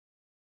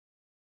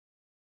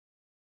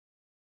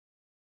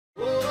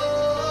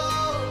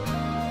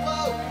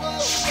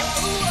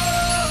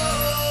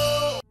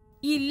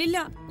ഇല്ലില്ല,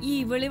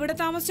 ഇവളിവിടെ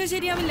താമസിച്ചാൽ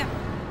ശരിയാവില്ല.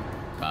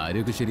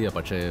 കാര്യമൊക്കെ ശരിയാ,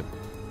 പക്ഷേ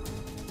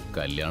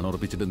കല്യാണം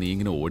ഉറപ്പിച്ചിട്ട് നീ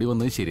ഇങ്ങനെ ഓടി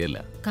വന്നത് ശരിയല്ല.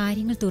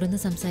 കാര്യങ്ങൾ തുറന്ന്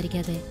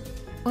സംസാരിക്കാതെ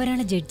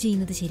ഒരാളെ ജഡ്ജ്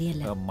ചെയ്യുന്നത്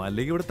ശരിയല്ല.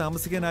 മല്ലിക ഇവിടെ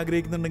താമസിക്കാൻ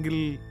ആഗ്രഹിക്കുന്നുണ്ടെങ്കിൽ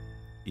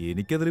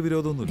എനിക്കതിൽ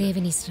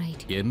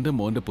വിരോധമൊന്നുമില്ല. എന്റെ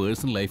മോന്റെ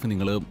പേഴ്സണൽ ലൈഫ്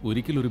നിങ്ങൾ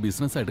ഒരിക്കലും ഒരു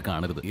ബിസിനസ് ആയിട്ട്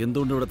കാണരുത്.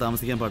 എന്തുകൊണ്ട് ഇവിടെ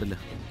താമസിക്കാൻ പാടില്ല?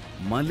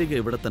 മല്ലിക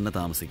ഇവിടെ തന്നെ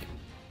താമസിക്കും.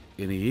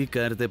 ഇനി ഈ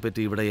കാര്യത്തെ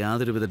പറ്റി ഇവിടെ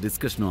യാതൊരുവിധ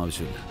ഡിസ്കഷനും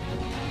ആവശ്യമില്ല.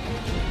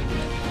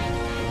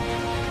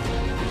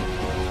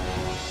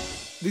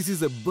 This is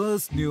a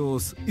burst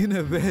news in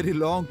a very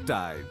long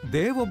time.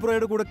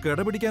 ദേവബ്രോയുടെ കൂടെ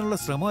കിടപിടിക്കാനുള്ള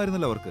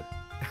ശ്രമമായിരുന്നല്ലോ അവർക്ക്.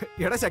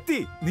 എടാ ശക്തി,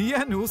 നീ ആ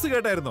news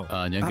കേട്ടായിരുന്നോ?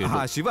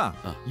 Shiva,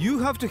 you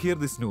have to here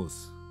this news.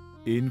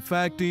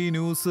 In fact ഈ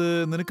ന്യൂസ്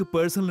നിനക്ക്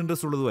പേഴ്സണൽ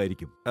ഇൻട്രസ്റ്റ്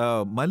ഉള്ളതുമായിരിക്കും.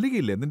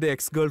 മല്ലികയില്ലേ, നിന്റെ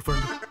എക്സ് ഗേൾ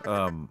ഫ്രണ്ട്,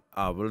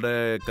 അവളുടെ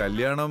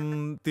കല്യാണം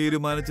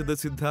തീരുമാനിച്ചത്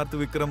സിദ്ധാർത്ഥ്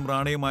വിക്രം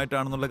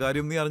റാണയുമായിട്ടാണെന്നുള്ള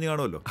കാര്യം നീ അറിഞ്ഞു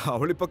കാണുമല്ലോ.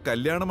 അവളിപ്പോ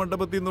കല്യാണ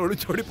മണ്ഡപത്തിൽ നിന്ന്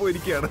ഒളിച്ചോടി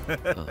പോയിരിക്കുകയാണ്.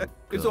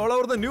 It's all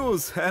over the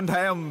news and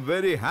I am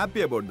very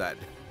happy about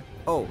that.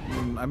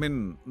 I mean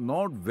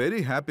not very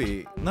happy.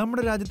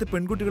 നമ്മുടെ രാജ്യത്തെ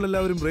പെൺകുട്ടികൾ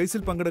എല്ലാവരും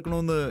റേസിൽ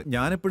പങ്കെടുക്കണമെന്ന്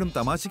ഞാനെപ്പോഴും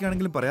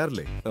തമാശക്കാണെങ്കിലും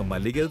പറയാറില്ലേ.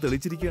 മല്ലിക അത്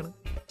തെളിച്ചിരിക്കുകയാണ്.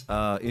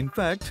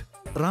 ഇൻഫാക്ട്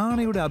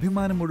റാണയുടെ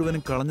അഭിമാനം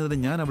മുഴുവനും കളഞ്ഞതിന്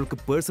ഞാൻ അവൾക്ക്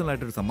പേഴ്സണൽ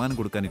ആയിട്ടൊരു സമ്മാനം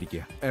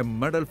കൊടുക്കാനിരിക്കുക. A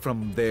medal from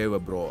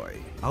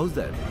ദേവബ്രോയ്. House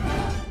that?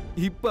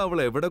 ഇപ്പൊ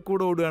അവൾ എവിടെ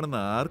കൂടെ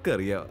ഓടുകയാണെന്ന്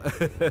ആർക്കറിയാം.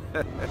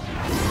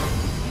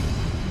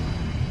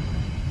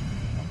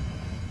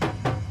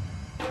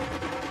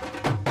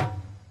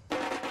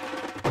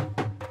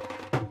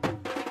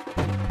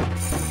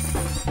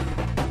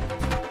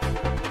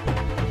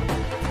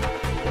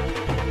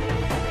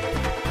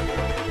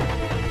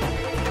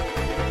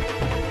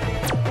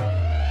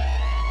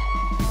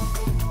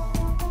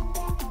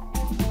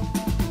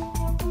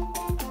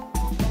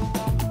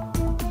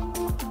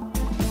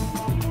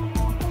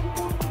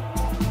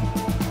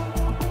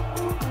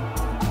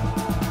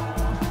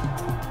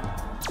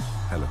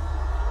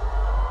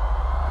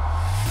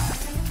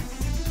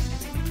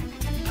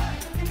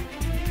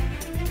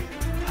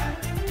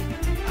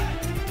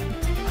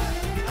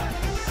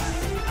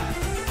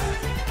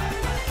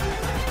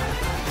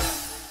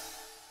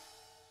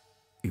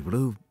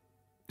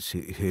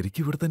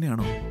 ശരിക്കും ഇവിടെ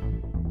തന്നെയാണോ?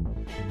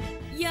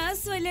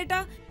 Yes വല്ലേട്ടാ,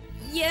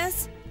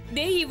 yes.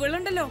 ദേ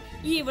ഇവളുണ്ടല്ലോ,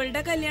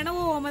 ഇവളുടെ കല്യാണം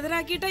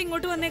ഓമതരാക്കിയിട്ടാ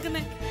ഇങ്ങോട്ട്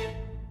വന്നേക്കുന്നേ.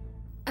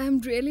 I am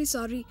really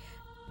sorry.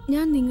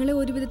 ഞാൻ നിങ്ങളെ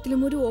ഒരു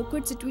വിധത്തിലും ഒരു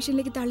ഓക്വേർഡ്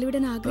സിറ്റുവേഷനിലേക്ക്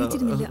തള്ളിവിടാൻ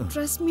ആഗ്രഹിച്ചിരുന്നില്ല.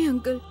 ട്രസ്റ്റ് മീ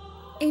അങ്കിൾ,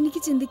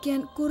 എനിക്ക്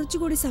ചിന്തിക്കാൻ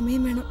കുറച്ചുകൂടി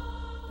സമയം വേണം.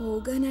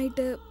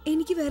 പോകാനായിട്ട്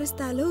എനിക്ക് വേറെ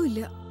സ്ഥലവും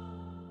ഇല്ല.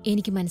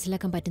 എനിക്ക്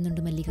മനസ്സിലാക്കാൻ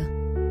പറ്റുന്നുണ്ട് മല്ലിക.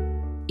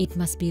 It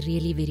must be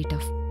really very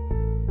tough.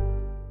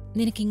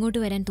 നിനക്ക് ഇങ്ങോട്ട്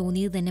വരാൻ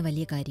തോന്നിയത് തന്നെ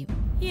വലിയ കാര്യം.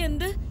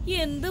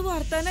 എന്ത്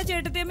വർത്താന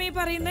ചേട്ടത്തിയമ്മ ഈ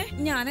പറയുന്നേ?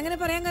 ഞാനങ്ങനെ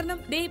പറയാൻ കാരണം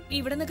ദേ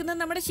ഇവിടെ നിൽക്കുന്ന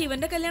നമ്മുടെ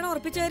ശിവന്റെ കല്യാണം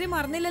ഉറപ്പിച്ച കാര്യം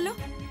മറന്നില്ലല്ലോ.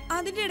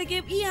 അതിന്റെ ഇടയ്ക്ക്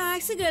ഈ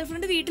ആക്സ്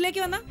ഗേൾഫ്രണ്ട്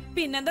വീട്ടിലേക്ക് വന്ന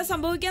പിന്നെന്താ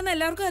സംഭവിക്കാന്ന്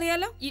എല്ലാവർക്കും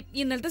അറിയാലോ.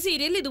 ഇന്നലത്തെ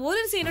സീരിയലിൽ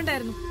ഇതുപോലൊരു സീൻ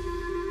ഉണ്ടായിരുന്നു.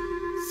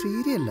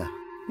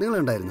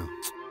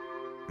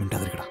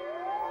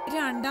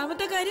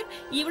 രണ്ടാമത്തെ കാര്യം,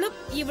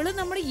 ഇവള്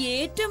നമ്മുടെ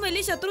ഏറ്റവും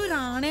വലിയ ശത്രു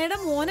റാണയുടെ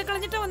മോനെ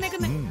കളഞ്ഞിട്ടാ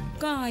വന്നേക്കുന്നേ.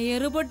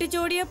 കയറ്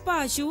പൊട്ടിച്ചോടിയ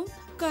പശുവും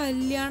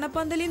കല്യാണ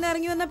പന്തലിൽ നിന്ന്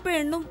ഇറങ്ങി വന്ന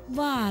പെണ്ണും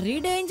വെരി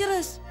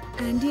ഡേഞ്ചറസ്.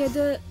 ആന്റി,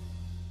 അത്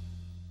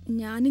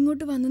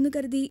ഞാനിങ്ങോട്ട് വന്നെന്ന്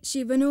കരുതി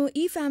ശിവനോ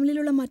ഈ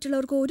ഫാമിലിയിലുള്ള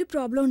മറ്റുള്ളവർക്കോ ഒരു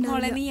പ്രോബ്ലം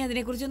ഉണ്ടാവില്ല. നീ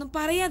അതിനെ കുറിച്ചൊന്നും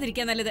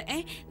പറയാതിരിക്കാൻ നല്ലത്.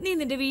 നീ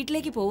നിന്റെ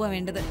വീട്ടിലേക്ക് പോവാ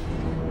വേണ്ടത്.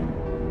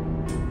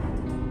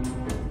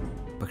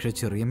 പക്ഷെ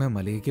ചെറിയമ്മ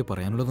മല്ലികയ്ക്ക്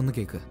പറയാനുള്ളതൊന്ന്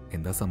കേക്ക്.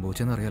 എന്താ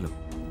സംഭവിച്ചെന്ന് അറിയാലോ.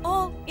 ഓ,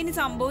 ഇനി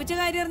സംഭവിച്ച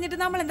കാര്യം അറിഞ്ഞിട്ട്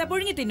നമ്മൾ എന്താ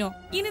പൊഴുങ്ങി തിന്നോ?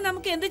 ഇനി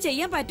നമുക്ക് എന്ത്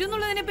ചെയ്യാൻ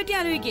പറ്റുന്നുള്ളതിനെ പറ്റി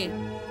ആലോചിക്കേ.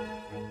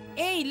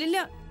 ഇല്ലില്ല,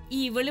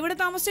 ഇവളിവിടെ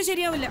താമസിച്ചാൽ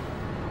ശരിയാവില്ല.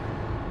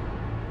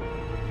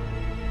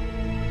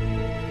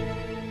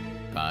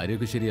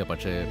 കാര്യമൊക്കെ ശരിയാ,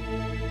 പക്ഷേ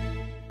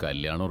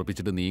കല്യാണം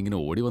ഉറപ്പിച്ചിട്ട് നീ ഇങ്ങനെ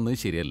ഓടി വന്നത്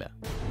ശരിയല്ല.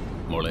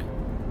 മോളെ,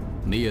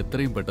 നീ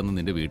എത്രയും പെട്ടെന്ന്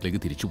നിന്റെ വീട്ടിലേക്ക്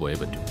തിരിച്ചു പോയേ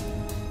പറ്റൂ.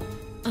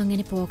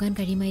 അങ്ങനെ പോകാൻ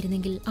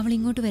കഴിയുമായിരുന്നെങ്കിൽ അവൾ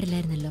ഇങ്ങോട്ട്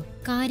വരില്ലായിരുന്നല്ലോ.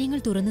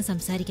 കാര്യങ്ങൾ തുറന്ന്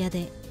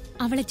സംസാരിക്കാതെ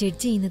അവളെ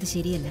ജഡ്ജ് ചെയ്യുന്നത്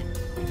ശരിയല്ല.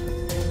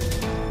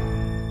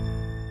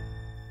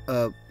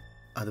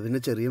 അത്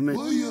പിന്നെ ചെറിയമ്മ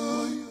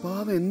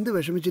പാവം എന്ത്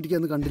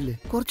വിഷമിച്ചിരിക്കാന്ന് കണ്ടില്ലേ?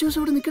 കുറച്ചു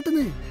ദിവസം ഇവിടെ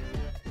നിക്കട്ടെ.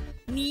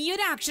 നീ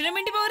ഒരു അക്ഷരം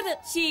വേണ്ടി പോകരുത്.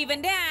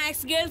 ശിവന്റെ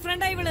ആക്സ്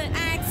ഗേൾഫ്രണ്ട് ആയിവള്.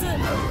 ആക്സ്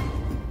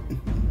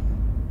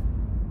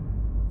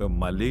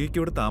മല്ലികയ്ക്ക്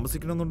ഇവിടെ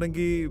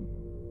താമസിക്കണമെന്നുണ്ടെങ്കിൽ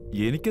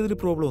എനിക്കതിൽ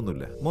പ്രോബ്ലം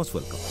ഒന്നുമില്ല. Most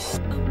welcome.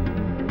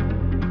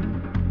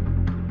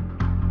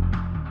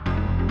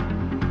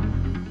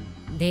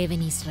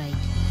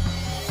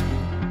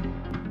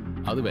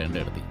 അത് വേണ്ട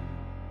എടുത്തി.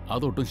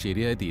 അതൊട്ടും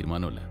ശരിയായ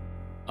തീരുമാനമല്ല.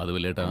 അത്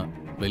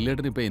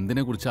വല്യേട്ടൻ ഇപ്പൊ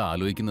എന്തിനെ കുറിച്ച്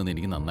ആലോചിക്കുന്നത്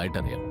എനിക്ക്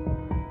നന്നായിട്ടറിയാം.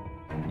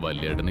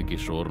 വല്യേട്ടന്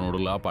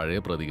കിഷോറിനോടുള്ള ആ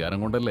പഴയ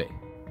പ്രതികാരം കൊണ്ടല്ലേ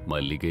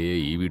മല്ലികയെ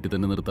ഈ വീട്ടിൽ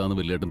തന്നെ നിർത്താന്ന്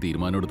വല്യേട്ടൻ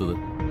തീരുമാനമെടുത്തത്.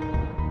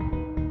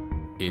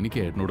 എനിക്ക്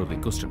ഏട്ടനോട്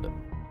റിക്വസ്റ്റ് ഉണ്ട്.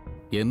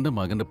 എന്റെ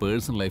മകന്റെ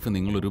പേഴ്സണൽ ലൈഫ്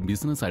നിങ്ങളൊരു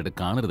ബിസിനസ് ആയിട്ട്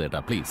കാണരുതേട്ടാ,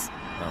 പ്ലീസ്.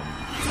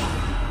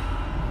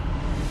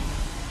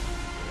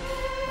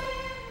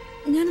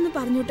 ഞാനൊന്ന്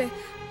പറഞ്ഞോട്ടെ,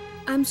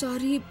 ഐ എം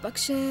സോറി,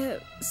 പക്ഷേ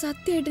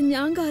സത്യമായിട്ട്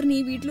ഞാൻ കാരണം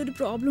ഈ വീട്ടിലൊരു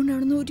പ്രോബ്ലം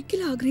ഉണ്ടാണെന്ന്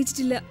ഒരിക്കലും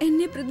ആഗ്രഹിച്ചിട്ടില്ല.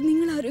 എന്നെ പ്രതി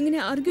നിങ്ങൾ ആരും ഇങ്ങനെ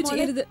ആർഗ്യൂ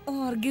ചെയ്യരുത്.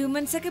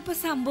 ആർഗ്യുമെന്റ്സ് ഒക്കെ ഇപ്പൊ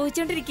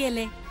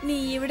സംഭവിച്ചോണ്ടിരിക്കല്ലേ. നീ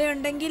ഇവിടെ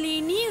ഉണ്ടെങ്കിൽ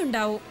ഇനിയും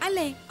ഉണ്ടാവും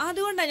അല്ലേ?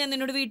 അതുകൊണ്ടാ ഞാൻ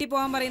നിന്നോട് വീട്ടിൽ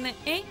പോകാൻ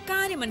പറയുന്നത്.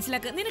 കാര്യം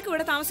മനസ്സിലാക്ക്, നിനക്ക്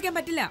ഇവിടെ താമസിക്കാൻ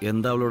പറ്റില്ല.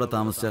 എന്താ അവളിവിടെ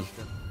താമസിച്ചാൽ?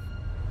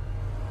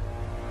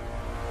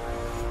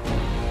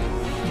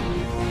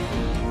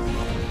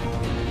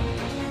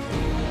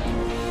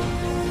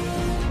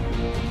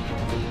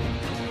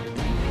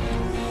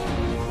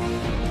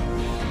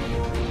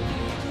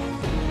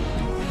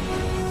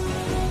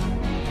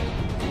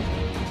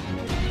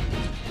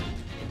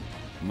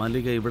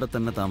 മല്ലിക ഇവിടെ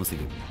തന്നെ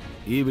താമസിക്കും.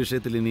 ഈ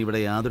വിഷയത്തിൽ ഇനി ഇവിടെ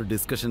യാതൊരു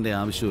ഡിസ്കഷന്റെ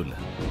ആവശ്യവുമില്ല.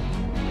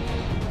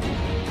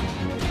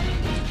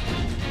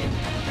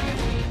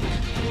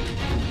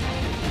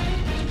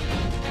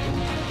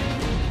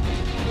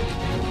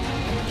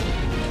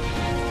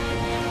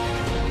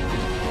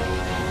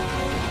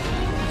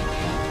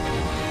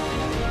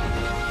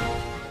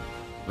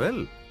 Well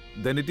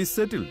then it is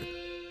settled.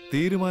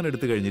 തീരുമാനം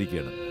എടുത്തു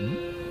കഴിഞ്ഞിരിക്കുകയാണ്.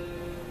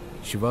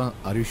 Shiva,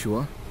 are you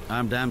sure?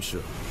 I am damn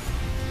sure.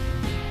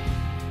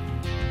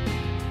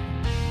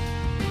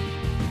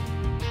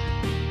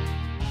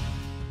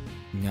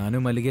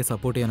 ഞാനും മല്ലികയെ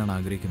സപ്പോർട്ട് ചെയ്യാനാണ്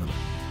ആഗ്രഹിക്കുന്നത്.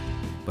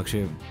 പക്ഷേ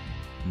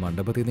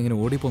മണ്ഡപത്തിൽ നിന്ന് ഇങ്ങനെ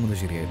ഓടിപ്പോകുന്നത്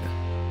ശരിയായില്ല.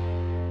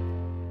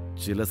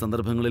 ചില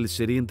സന്ദർഭങ്ങളിൽ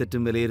ശരിയും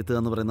തെറ്റും വിലയിരുത്തുക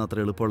എന്ന് പറയുന്ന അത്ര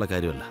എളുപ്പമുള്ള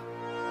കാര്യമല്ല.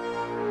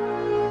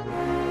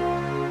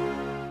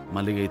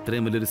 മല്ലിക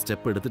ഇത്രയും വലിയൊരു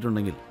സ്റ്റെപ്പ്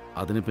എടുത്തിട്ടുണ്ടെങ്കിൽ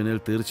അതിന്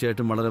പിന്നിൽ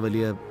തീർച്ചയായിട്ടും വളരെ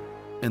വലിയ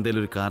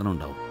എന്തെങ്കിലും ഒരു കാരണം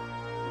ഉണ്ടാവും.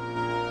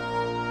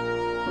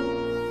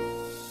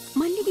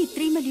 മല്ലിക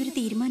ഇത്രയും വലിയൊരു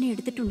തീരുമാനം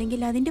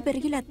എടുത്തിട്ടുണ്ടെങ്കിൽ അതിന്റെ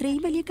പിറകിൽ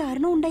അത്രയും വലിയ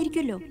കാരണം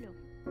ഉണ്ടായിരിക്കുമല്ലോ.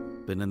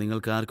 പിന്നെ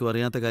നിങ്ങൾക്ക് ആർക്കും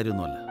അറിയാത്ത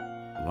കാര്യമൊന്നുമല്ല.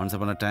 വൺസ്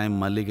അപ്പോൺ എ ടൈം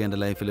മല്ലിക എൻ്റെ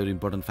ലൈഫിൽ ഒരു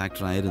ഇമ്പോർട്ടൻറ്റ്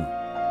ഫാക്ടർ ആയിരുന്നു.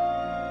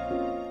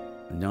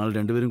 ഞങ്ങൾ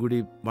രണ്ടുപേരും കൂടി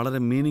വളരെ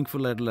മീനിങ്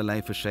ഫുൾ ആയിട്ടുള്ള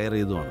ലൈഫ് ഷെയർ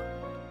ചെയ്തതുമാണ്.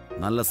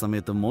 നല്ല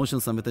സമയത്തും മോശം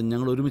സമയത്തും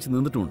ഞങ്ങൾ ഒരുമിച്ച്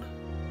നിന്നിട്ടുമുണ്ട്.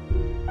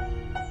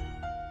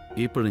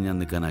 ഇപ്പോഴും ഞാൻ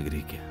നിൽക്കാൻ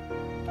ആഗ്രഹിക്കുക.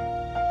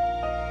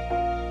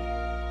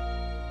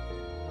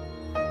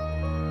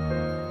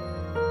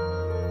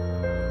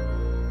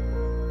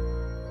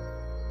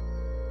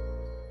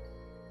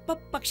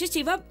 പക്ഷെ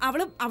ശിവ,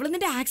 അവള്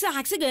നിന്റെ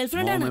ആക്സ്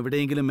ഗേൾഫ്രണ്ട് ആണ്.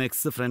 എവിടെയെങ്കിലും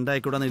എക്സ് ഫ്രണ്ട്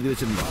ആയിക്കൂടാന്ന് എഴുതി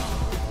വെച്ചിട്ടുണ്ടോ?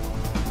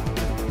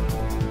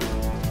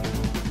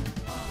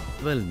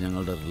 വെൽ,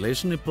 ഞങ്ങളുടെ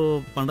റിലേഷൻ ഇപ്പോൾ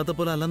പണ്ടത്തെ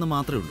പോലെ അല്ലെന്ന്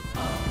മാത്രമേ ഉള്ളൂ.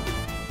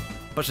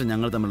 പക്ഷെ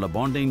ഞങ്ങൾ തമ്മിലുള്ള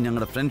ബോണ്ടിങ്,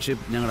 ഞങ്ങളുടെ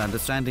ഫ്രണ്ട്ഷിപ്പ്, ഞങ്ങളുടെ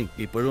അണ്ടർസ്റ്റാൻഡിങ്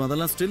ഇപ്പോഴും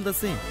അതെല്ലാം സ്റ്റിൽ ദ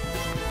സെയിം.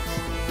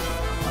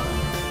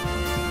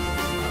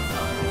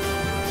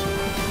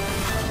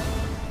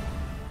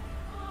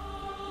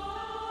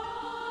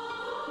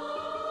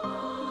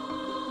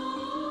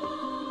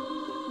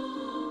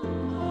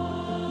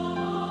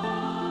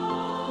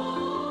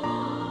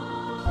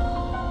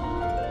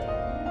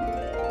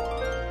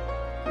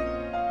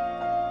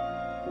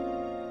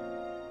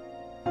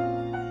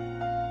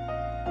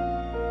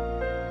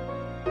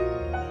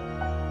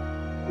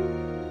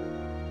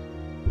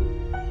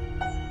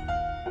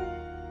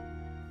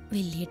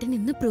 വലിയേട്ടൻ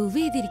ഇന്ന് പ്രൂവ്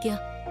ചെയ്തിരിക്കുക.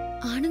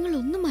 ആണുങ്ങൾ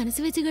ഒന്നും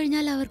മനസ്സ് വെച്ച്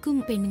കഴിഞ്ഞാൽ അവർക്കും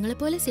പെണ്ണുങ്ങളെ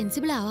പോലെ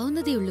സെൻസിബിൾ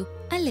ആവാവുന്നതേ ഉള്ളൂ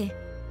അല്ലേ?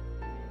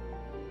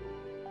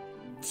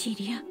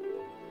 ശരിയാ.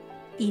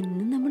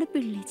 ഇന്ന് നമ്മുടെ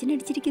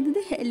പിള്ളേച്ചനടിച്ചിരിക്കുന്നത്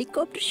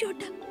ഹെലികോപ്റ്റർ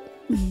ഷോട്ടാ.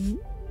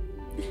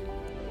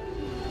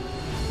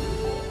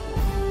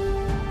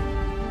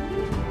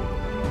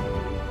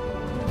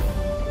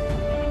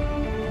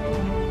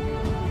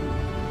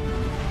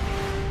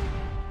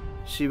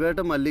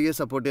 ശിവേട്ടൻ മല്ലികയെ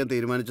സപ്പോർട്ട് ചെയ്യാൻ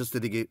തീരുമാനിച്ച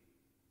സ്ഥിതിക്ക്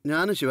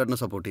ഞാനും ശിവേട്ടനെ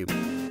സപ്പോർട്ട്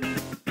ചെയ്യും.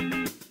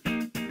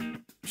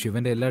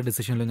 ശിവന്റെ എല്ലാ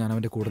ഡിസിഷനിലും ഞാൻ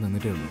അവന്റെ കൂടെ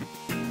നിന്നിട്ടേ ഉള്ളൂ.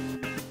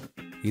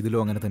 ഇതിലും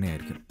അങ്ങനെ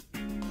തന്നെയായിരിക്കും.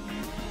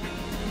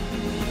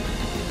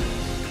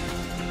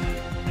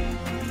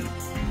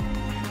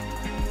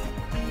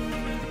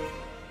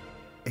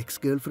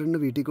 എക്സ് ഗേൾ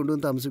ഫ്രണ്ടിനെ വീട്ടിൽ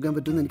കൊണ്ടുവന്ന് താമസിക്കാൻ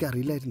പറ്റുമെന്ന് എനിക്ക്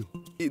അറിയില്ലായിരുന്നു.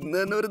 ഇന്ന്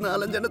തന്നെ ഒരു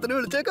 4-5 എണ്ണത്തിന്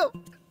വിളിച്ചേക്കാം.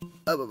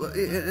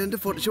 എന്റെ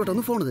ഷോട്ട്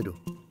ഒന്ന് ഫോൺ തരൂ.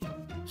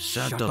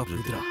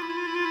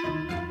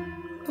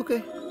 ഓക്കെ.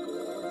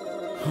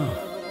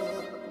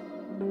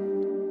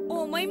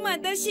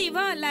 ശിവ,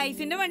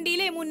 ലൈഫിന്റെ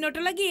വണ്ടിയിലെ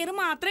മുന്നോട്ടുള്ള ഗിയർ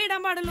മാത്രമേ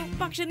ഇടാൻ പാടുള്ളൂ.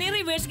 പക്ഷെ നീ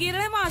റിവേഴ്സ്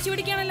ഗിയറെ വാശി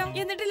പിടിക്കാണല്ലോ.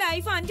 എന്നിട്ട്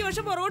ലൈഫ് 5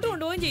 വർഷം പുറകോട്ട്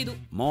കൊണ്ടുപോവുകയും ചെയ്തു.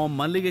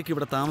 മല്ലികയ്ക്ക്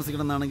ഇവിടെ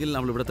താമസിക്കണം എന്നാണെങ്കിൽ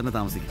അവൾ ഇവിടെ തന്നെ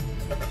താമസിക്കും.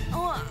 ഓ,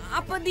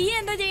 അപ്പൊ നീ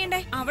എന്താ ചെയ്യണ്ടേ?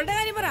 അവളുടെ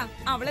കാര്യം പറ.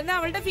 അവളെന്താ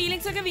അവളുടെ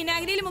ഫീലിംഗ്സ് ഒക്കെ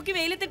വിനാഗിരിയിൽ മുക്കി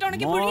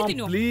വെയിലത്തിട്ടുണ്ടെങ്കിൽ പുഴുങ്ങി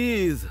തിന്നു.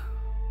 Please.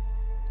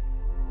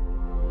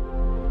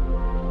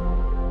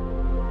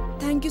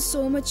 Thank you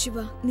so much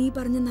Shiva. നീ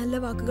പറഞ്ഞ നല്ല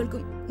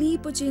വാക്കുകൾക്കും നീ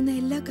ഇപ്പൊ ചെയ്യുന്ന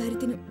എല്ലാ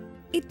കാര്യത്തിനും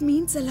it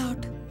means a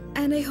lot.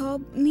 And I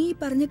hope നീ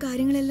പറഞ്ഞ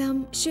കാര്യങ്ങളെല്ലാം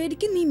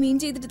ശരിക്കും നീ മീൻ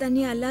ചെയ്തിട്ട്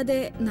തന്നെ, അല്ലാതെ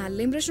നല്ല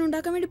ഇംപ്രഷൻ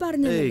ഉണ്ടാക്കാൻ വേണ്ടി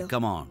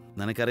പറഞ്ഞല്ലോ.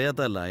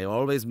 നിനക്കറിയാത്തല്ല, I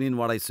always mean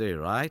what I say,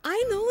 right? I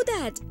know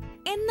that.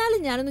 എന്നാലും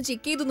ഞാനൊന്ന്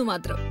ചെക്ക് ചെയ്തു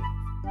മാത്രം.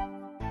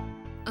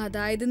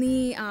 അതായത് നീ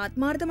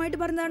ആത്മാർത്ഥമായിട്ട്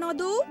പറഞ്ഞതാണോ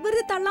അതോ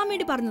വെറുതെ തള്ളാൻ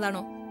വേണ്ടി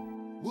പറഞ്ഞതാണോ?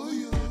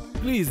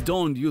 Please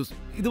don't use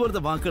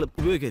ഇതുപോലത്തെ വാക്കുകൾ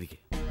ഉപയോഗിക്കാതിരിക്കുക.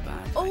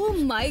 Oh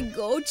my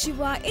god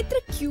ശിവ, എത്ര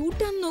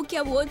ക്യൂട്ട് ആണെന്ന്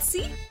നോക്കിയാ word.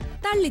 C,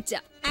 തള്ളിച്ച.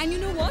 And you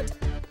know what,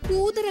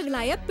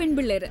 കൂതറകളായ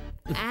പെൺപിള്ളേര്.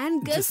 And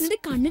girls, നിന്റെ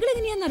കണ്ണുകൾ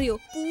എങ്ങനെയാണെന്നറിയോ?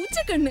 പൂച്ച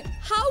കണ്ണ്.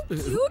 How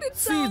cute it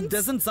sounds. See, it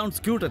doesn't sound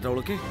cute at all,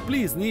 okay?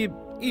 Please, നീ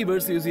ഈ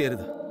വേർഡ്സ് യൂസ്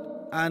ചെയ്യരുത്.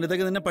 ആൻഡ്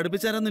ഇതൊക്കെ നിന്നെ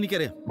പഠിപ്പിച്ചാരെന്ന്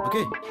എനിക്കറിയാം.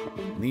 ഓക്കെ,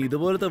 നീ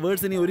ഇതുപോലത്തെ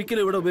വേർഡ്സ് ഇനി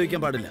ഒരിക്കലും ഇവിടെ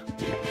ഉപയോഗിക്കാൻ പാടില്ല.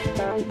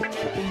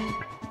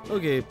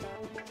 Okay,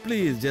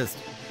 please just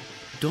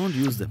don't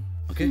use dum.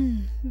 Okay,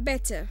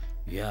 better.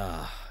 യാ,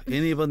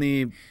 ഇനിയിപ്പോ നീ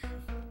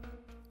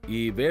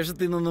ഈ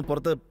വേഷത്തിൽ നിന്ന്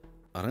പുറത്ത്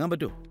ഇറങ്ങാൻ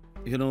പറ്റുമോ?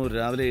 ഇങ്ങനെ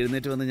രാവിലെ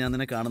എഴുന്നേറ്റ് വന്ന് ഞാൻ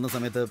നിന്നെ കാണുന്ന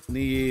സമയത്ത്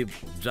നീ ഈ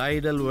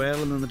ബ്രൈഡൽ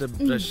വെയറിൽ നിന്നിട്ട്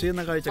ബ്രഷ്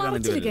ചെയ്യുന്ന കാഴ്ച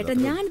കേട്ടോ,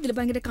 ഞാൻ ഇതിൽ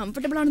ഭയങ്കര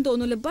കംഫർട്ടബിൾ ആണെന്ന്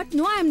തോന്നുന്നു. But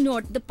no, I am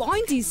not. The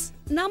point is,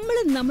 നമ്മൾ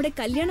നമ്മുടെ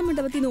കല്യാണ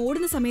മണ്ഡപത്തിൽ നിന്ന്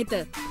ഓടുന്ന സമയത്ത്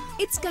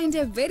it's kind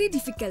of very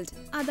difficult.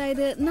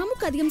 അതായത്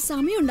നമുക്കധികം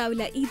സമയം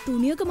ഉണ്ടാവില്ല ഈ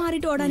തുണിയൊക്കെ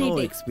മാറിയിട്ട്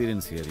ഓടാനായിട്ട്.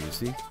 Experience here, you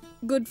see.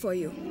 Good for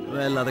you.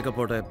 Well, അതൊക്കെ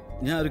പോട്ടെ.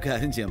 ഞാൻ ഒരു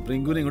കാര്യം ചെയ്യാം,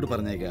 പ്രിങ്കുനെ ഇങ്ങോട്ട്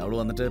പറഞ്ഞേക്കാം. അവള്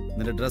വന്നിട്ട്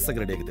നിന്റെ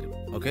ഡ്രസ്സൊക്കെ റെഡിയാക്കി തരും.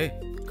 Okay,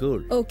 cool.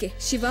 ഓക്കെ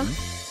ശിവ,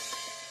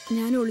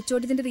 ഞാൻ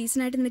ഒളിച്ചോട്ടത്തിന്റെ റീസൺ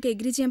ആയിട്ട് നിനക്ക്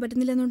എഗ്രി ചെയ്യാൻ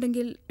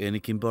പറ്റുന്നില്ലെന്നുണ്ടെങ്കിൽ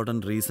എനിക്ക്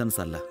ഇമ്പോർട്ടന്റ് റീസൺസ്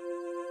അല്ല,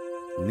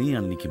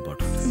 നീയാണ് എനിക്ക്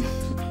ഇമ്പോർട്ടന്റ്.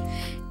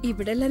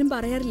 ഇവിടെ എല്ലാരും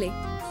പറയാറില്ലേ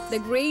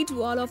the great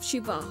wall of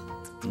Shiva,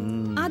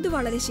 അത്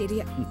വളരെ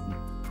ശരിയാ.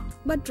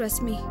 ബട്ട്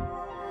ട്രസ്റ്റ് മീ,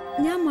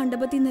 ഞാൻ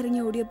മണ്ഡപത്തിൽ നിന്ന്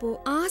ഇറങ്ങി ഓടിയപ്പോ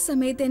ആ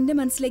സമയത്ത് എന്റെ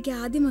മനസ്സിലേക്ക്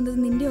ആദ്യം വന്നത്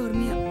നിന്റെ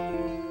ഓർമ്മയാ.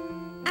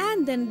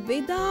 And then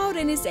without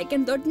any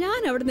second thought ഞാൻ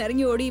അവിടെ നിന്ന്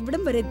ഇറങ്ങി ഓടി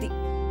ഇവിടം വരെ എത്തി.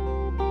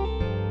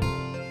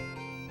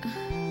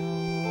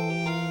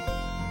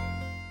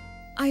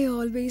 I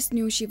always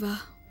knew, Shiva.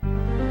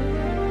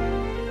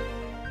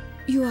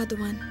 You are the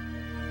one.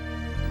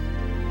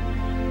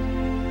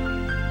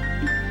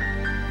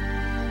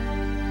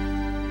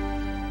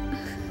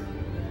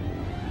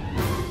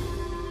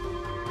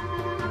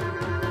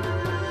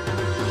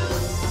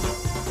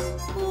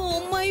 Oh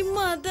my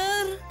mother!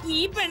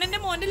 ഈ പെണ്ണിന്റെ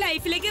മോന്റെ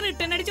ലൈഫിലേക്ക്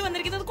റിട്ടേൺ അടിച്ച്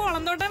വന്നിരിക്കുന്നത്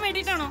കുളം തോട്ടാൻ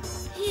വേണ്ടിട്ടാണോ?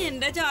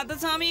 എന്റെ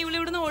ചാത്തസ്വാമി ഇവിടെ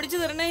ഇവിടുന്ന് ഓടിച്ചു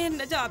തരണേ,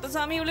 എന്റെ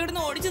ചാത്തസ്വാമി ഇവിടെ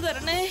ഇവിടുന്ന് ഓടിച്ചു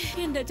തരണേ,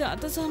 എന്റെ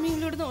ചാത്തസ്വാമി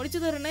ഇവിടെ ഇവിടുന്ന്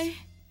ഓടിച്ചു തരണേ.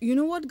 You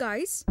know what,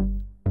 guys?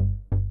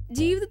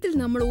 ജീവിതത്തിൽ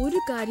നമ്മൾ ഒരു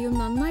കാര്യവും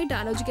നന്നായിട്ട്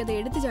ആലോചിക്കാതെ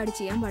എടുത്തു ചാടി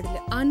ചെയ്യാൻ പാടില്ല.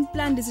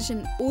 അൺപ്ലാൻ ഡിസിഷൻ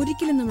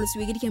ഒരിക്കലും നമ്മൾ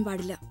സ്വീകരിക്കാൻ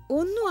പാടില്ല.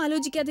 ഒന്നും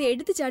ആലോചിക്കാതെ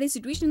എടുത്തു ചാടി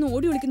സിറ്റുവേഷൻ ഒന്ന്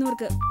ഓടി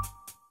വിളിക്കുന്നവർക്ക്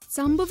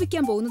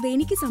സംഭവിക്കാൻ പോകുന്നത്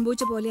എനിക്ക്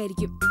സംഭവിച്ച പോലെ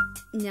ആയിരിക്കും.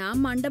 ഞാൻ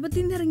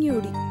മണ്ഡപത്തിൽ നിന്ന് ഇറങ്ങി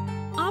ഓടി,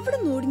 അവിടെ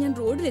നിന്ന് ഓടി ഞാൻ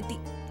റോഡിലെത്തി.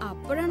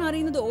 അപ്പോഴാണ്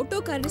അറിയുന്നത്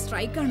ഓട്ടോക്കാരുടെ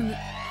സ്ട്രൈക്ക് ആണെന്ന്.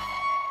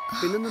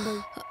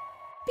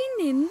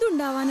 പിന്നെ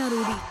എന്തുണ്ടാവാനാ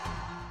റൂഡി?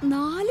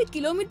 4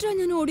 കിലോമീറ്ററാണ്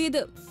ഞാൻ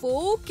ഓടിയത്.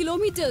 4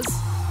 കിലോമീറ്റേഴ്സ്.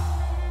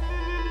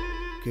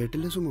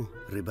 കേട്ടില്ല സുമോ,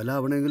 റിബൽ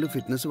ആവണമെങ്കിലും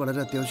ഫിറ്റ്നസ് വളരെ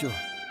അത്യാവശ്യമാണ്.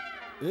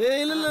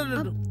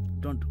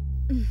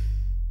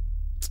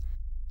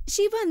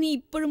 ശിവ, നീ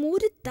ഇപ്പോഴും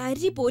ഒരു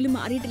തരി പോലും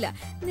മാറിയിട്ടില്ല.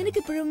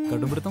 നിനക്കിപ്പോഴും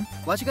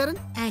വാശിക്കാരൻ,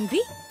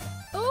 ആംഗ്രി.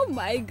 ഓ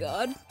മൈ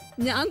ഗോഡ്,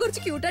 ഞാൻ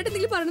കുറച്ച് ക്യൂട്ടായിട്ട്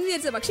എന്തെങ്കിലും പറഞ്ഞു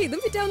വിചാരിച്ച, പക്ഷെ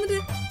ഇതും ഫിറ്റ് ആവുന്നത്.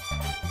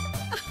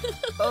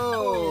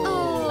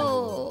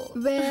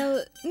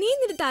 നീ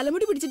നിന്റെ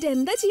തലമുടി പിടിച്ചിട്ട്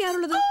എന്താ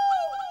ചെയ്യാറുള്ളത്?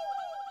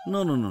 No,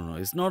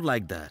 it's not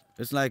like that.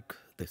 It's like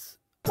this.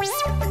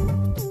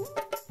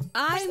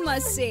 I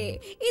must say,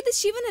 ഇത്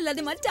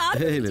ശിവനല്ലാതെ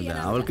മറ്റാർക്കും ഇല്ല,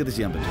 അവൾക്ക് ഇത്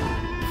ചെയ്യാൻ പറ്റും.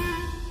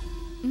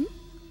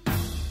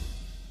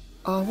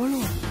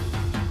 അവളോ?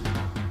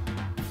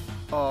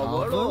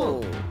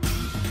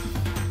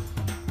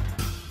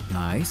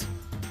 നൈസ്.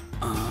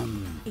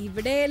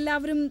 ഇവിടെ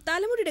എല്ലാവരും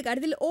തലമുടിയുടെ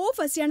കാര്യത്തിൽ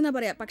ഫസിയാണെന്നാ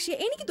പറയാ, പക്ഷെ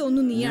എനിക്ക്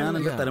തോന്നുന്നു നീയാണ്. ഞാൻ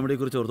എന്റെ തലമുടിയെ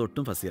കുറിച്ച് ഓർത്ത്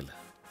ഒട്ടും ഫസിയല്ല.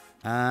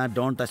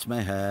 Don't touch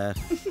my hair.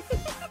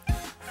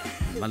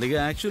 Mallika,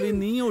 actually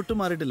നീ ഒട്ടും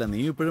മാറിയിട്ടില്ല.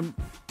 നീ ഇപ്പോഴും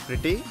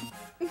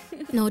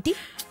നോട്ടി.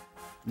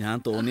 ഞാൻ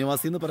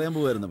തോന്നിയവാസി എന്ന് പറയാൻ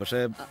പോവായിരുന്നു, പക്ഷെ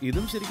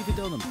ഇതും ശരിക്കും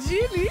ഫിറ്റ് ആവുന്നുണ്ട്.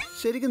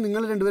 ശരിക്കും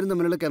നിങ്ങൾ രണ്ടുപേരും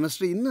തമ്മിലുള്ള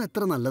കെമിസ്ട്രി ഇന്നും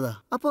എത്ര നല്ലതാ.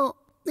 അപ്പോ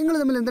നിങ്ങൾ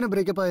തമ്മിൽ എന്തിനാ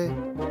ബ്രേക്കപ്പ് ആയേ?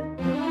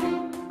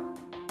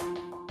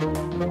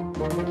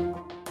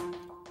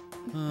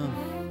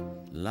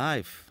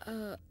 Life.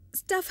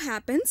 Stuff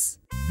happens.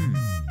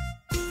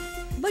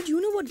 But you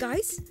know what,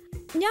 guys?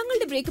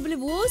 ഞങ്ങളുടെ ബ്രേക്കപ്പിലെ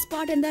വേഴ്സ്റ്റ്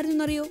പാർട്ട്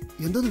എന്തായിരുന്നു അറിയോ?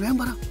 എന്തോന്ന് വേഗം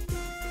പറ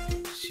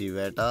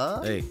ശിവേട്ടാ.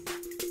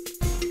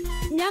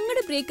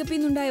 ഞങ്ങളുടെ ബ്രേക്കപ്പിൽ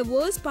നിന്നുണ്ടായ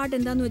വേഴ്സ്റ്റ് പാർട്ട്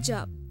എന്താന്ന് വെച്ചാ,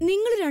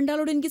 നിങ്ങൾ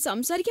രണ്ടാളോട് എനിക്ക്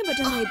സംസാരിക്കാൻ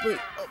പറ്റാതായി പോയി.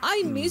 I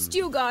missed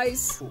you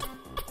guys.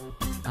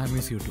 I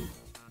miss you too.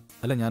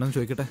 അല്ല, ഞാനൊന്ന്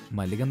ചോദിക്കട്ടെ,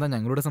 മല്ലിക എന്താ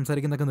ഞങ്ങളോട്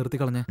സംസാരിക്കുന്നൊക്കെ നിർത്തി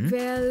കളഞ്ഞേ?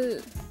 Well,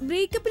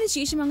 ബ്രേക്കപ്പിന്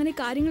ശേഷം അങ്ങനെ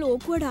കാര്യങ്ങൾ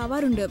awkward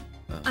ആവാറുണ്ട്.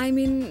 I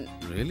mean,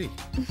 really?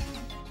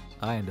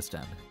 I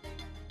understand.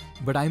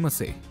 But I must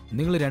say,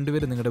 നിങ്ങൾ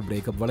രണ്ടുപേരും നിങ്ങളുടെ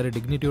ബ്രേക്കപ്പ് വളരെ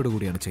ഡിഗ്നിറ്റിയോട്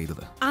കൂടിയാണ്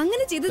ചെയ്തത്.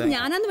 അങ്ങനെ ചെയ്തത്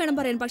ഞാനാന്ന് വേണം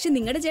പറയാൻ. പക്ഷെ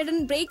നിങ്ങളുടെ ചേട്ടൻ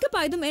ബ്രേക്കപ്പ്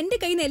ആയതും എന്റെ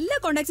കയ്യിൽ നിന്ന് എല്ലാ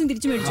കോൺടാക്ട്സും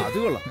തിരിച്ചു മേടിച്ചു. അത്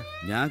കൊള്ളാം.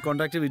 ഞാൻ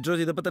കോൺടാക്ട് വിഡ്രോ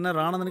ചെയ്തപ്പോൾ തന്നെ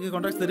റാണ നിനക്ക്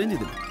കോൺടാക്ട് തരുകയും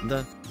ചെയ്തില്ല. എന്താ?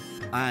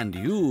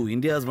 And you,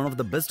 India is one of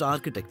the best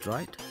architect,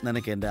 right?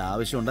 നിനക്ക് എന്റെ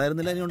ആവശ്യം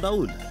ഉണ്ടായിരുന്നില്ല, ഇനി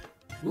ഉണ്ടാവൂല.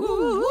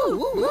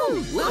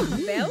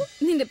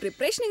 നിന്റെ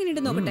പ്രിപ്പറേഷൻ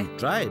എങ്ങനെയുണ്ട് നോക്കട്ടെ.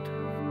 റൈറ്റ്.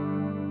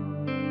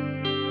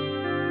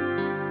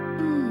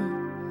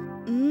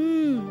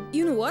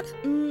 You know what?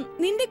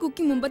 നിന്റെ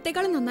കുക്കിംഗ്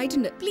മുമ്പത്തേക്കാളും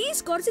നന്നായിട്ടുണ്ട്.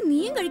 പ്ലീസ് കുറച്ച്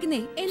നീയും കഴിക്കുന്നേ.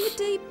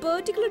 എന്നിട്ട് ഈ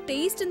പെർട്ടിക്കുലർ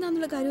ടേസ്റ്റ്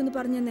എന്താന്നുള്ള കാര്യം ഒന്ന്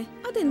പറഞ്ഞു തന്നെ.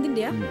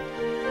 അതെന്തിന്റെയാ?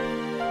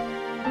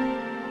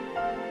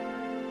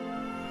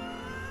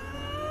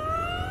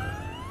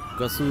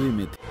 കസൂരി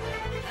മേത്തി.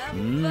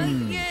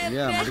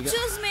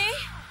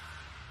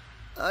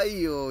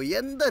 അയ്യോ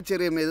എന്താ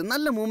ചെറിയമ്മ ഇത്,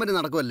 നല്ല മൂവ്മെന്റ്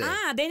നടക്കുമല്ലേ?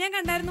 അതെ ഞാൻ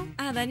കണ്ടായിരുന്നു,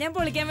 അതാ ഞാൻ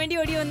പൊളിക്കാൻ വേണ്ടി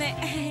ഓടി വന്നേ.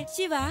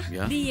 ശിവ,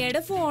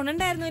 ദിയയുടെ ഫോൺ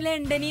ഉണ്ടായിരുന്നു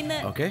ലണ്ടനിന്ന്.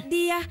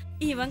 ദിയ,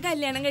 ഇവൻ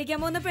കല്യാണം കഴിക്കാൻ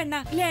പോകുന്ന പെണ്ണ.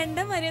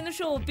 ലണ്ടൻ വരെ ഒന്ന്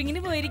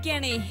ഷോപ്പിങ്ങിന്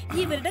പോയിരിക്കാണേ.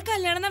 ഇവരുടെ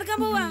കല്യാണം നടക്കാൻ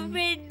പോവാ,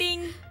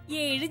 വെഡിങ്.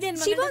 7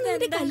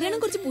 ജന്മങ്ങളുടെ കല്യാണം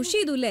കുറച്ച് പുഷ്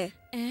ചെയ്തൂല്ലേ?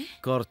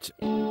 കുറച്ച്.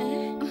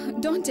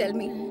 Don't tell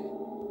me.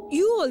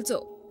 You also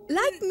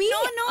like me?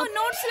 No,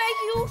 not like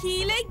you. He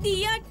like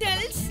Diya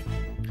tells.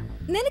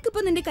 നിനക്കിപ്പോ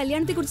നിന്റെ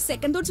കല്യാണത്തെ കുറിച്ച്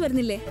സെക്കൻഡ് തോട്ട്സ്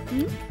വരുന്നില്ലേ?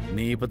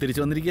 നീ ഇപ്പൊ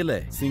തിരിച്ചു വന്നിരിക്കല്ലേ,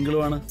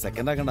 സിംഗിളും ആണ്.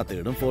 സെക്കൻഡ് ആക്കണ്ട,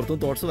 തേർഡും ഫോർത്തും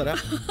തോട്ട്സ് വരാം.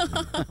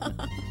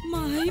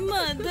 My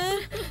mother,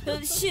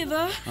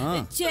 Shiva,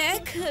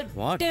 check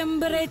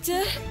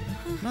temperature.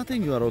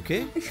 Nothing, you are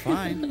okay.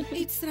 Fine.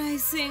 It's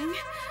rising.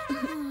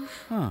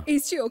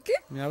 Is she okay?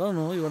 I don't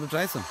know, you want to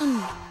try some?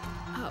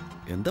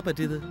 എന്താ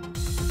പറ്റിയത്?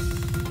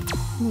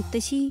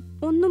 മുത്തശ്ശി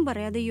ഒന്നും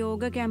പറയാതെ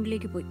യോഗ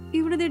ക്യാമ്പിലേക്ക് പോയി.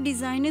 ഇവിടുത്തെ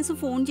ഡിസൈനേഴ്സ്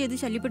ഫോൺ ചെയ്ത്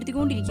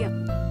ശല്യപ്പെടുത്തിക്കൊണ്ടിരിക്കുക.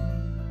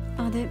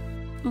 അതെ,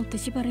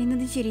 മുത്തശ്ശി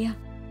പറയുന്നത് ശരിയാ.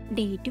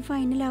 ഡേറ്റ്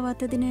ഫൈനൽ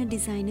ആവാത്തതിന്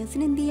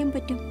ഡിസൈനേഴ്സിന് എന്ത് ചെയ്യാൻ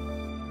പറ്റും?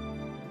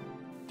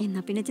 എന്നാ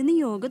പിന്നെ ചെന്ന്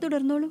യോഗ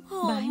തുടർന്നോളൂ.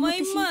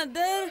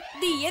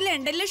 ദിയ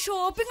ലണ്ടനിലെ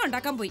ഷോപ്പിംഗ്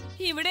ഉണ്ടാക്കാൻ പോയി.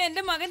 ഇവിടെ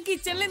എന്റെ മകൻ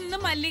കിച്ചണിൽ നിന്ന്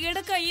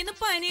മല്ലികയുടെ കയ്യിൽ നിന്ന്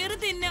പനീർ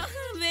തിന്നാ.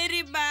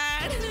 Very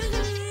bad.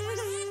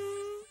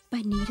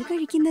 പനീർ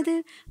കഴിക്കുന്നത്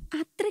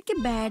അത്രയ്ക്ക്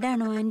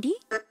ബാഡാണോ ആന്റി?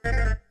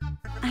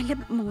 അല്ല,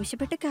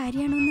 മോശപ്പെട്ട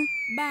കാര്യാണോന്ന്?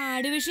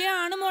 ബാഡ്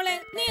വിഷയമാണ് മോളെ.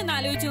 നീ ഒന്ന്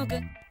ആലോചിച്ച് നോക്ക്.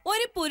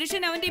 ഒരു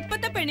പുരുഷൻ അവന്റെ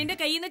ഇപ്പത്തെ പെണ്ണിന്റെ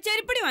കയ്യിൽ നിന്ന്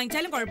ചെരുപ്പടി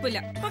വാങ്ങിച്ചാലും കുഴപ്പമില്ല.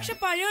 പക്ഷെ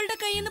പഴയവളുടെ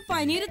കയ്യിൽ നിന്ന്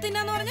പനീർ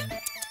തിന്നാന്ന് പറഞ്ഞ.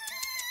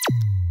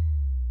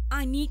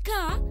 അനീക,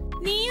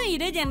 നീയും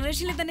ഇതേ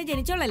ജനറേഷനിൽ തന്നെ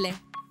ജനിച്ചോളല്ലേ?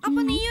 അപ്പൊ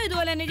നീയും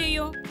ഇതുപോലെ തന്നെ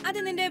ചെയ്യോ? അത്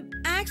നിന്റെ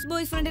ആക്സ്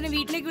ബോയ് ഫ്രണ്ടിനെ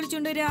വീട്ടിലേക്ക്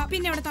വിളിച്ചോണ്ടുവരിക,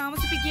 പിന്നെ അവിടെ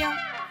താമസിപ്പിക്കുക.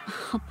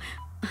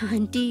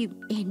 ആന്റി,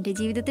 എന്റെ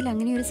ജീവിതത്തിൽ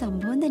അങ്ങനെ ഒരു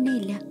സംഭവം തന്നെ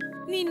ഇല്ല.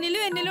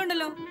 നിന്നിലും എന്നിലും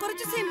ഉണ്ടല്ലോ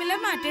കുറച്ച് സിമിലർ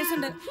മാറ്റേഴ്സ്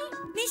ഉണ്ട്.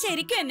 നീ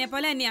ശരിക്കും എന്നെ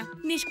പോലെ തന്നെയാ,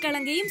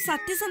 നിഷ്കളങ്കയും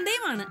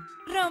സത്യസന്ധയുമാണ്.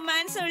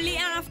 റൊമാൻസ് ഓൺലി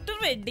ആഫ്റ്റർ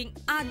വെഡിങ്,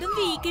 അതും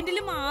വീക്കെൻഡിൽ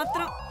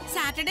മാത്രം.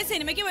 സാറ്റർഡേ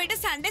സിനിമയ്ക്ക് പോയിട്ട്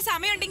സൺഡേ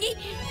സമയം ഉണ്ടെങ്കിൽ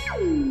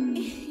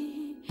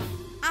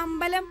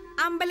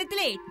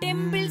അമ്പലത്തിലെ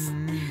ടെമ്പിൾസ്.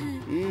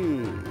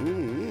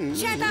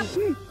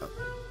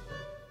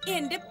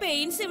 എന്റെ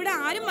പെയിൻസ് ഇവിടെ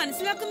ആരും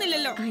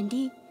മനസ്സിലാക്കുന്നില്ലല്ലോ.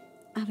 ആന്റി,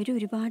 അവര്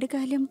ഒരുപാട്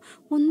കാലം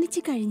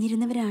ഒന്നിച്ച്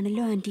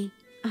കഴിഞ്ഞിരുന്നവരാണല്ലോ ആന്റി.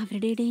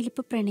 അവരുടെ ഇടയിൽ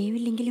ഇപ്പൊ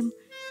പ്രണയമില്ലെങ്കിലും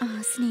ആ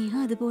സ്നേഹം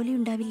അതുപോലെ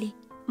ഉണ്ടാവില്ലേ?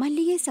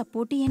 മല്ലികയെ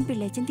സപ്പോർട്ട് ചെയ്യാൻ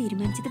പിള്ളേച്ചൻ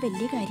തീരുമാനിച്ചത്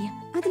വലിയ കാര്യം.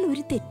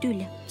 അതിലൊരു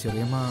തെറ്റുമില്ല.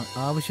 ചെറിയമ്മ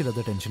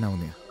ആവശ്യമില്ലാത്ത tension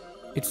ആവുന്നയാ.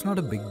 It's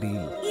not A big deal.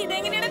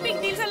 ഇതെങ്ങനെയാണ്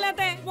ബിഗ് ഡീൽസ്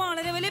അല്ലാത്തെ?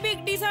 വളരെ വലിയ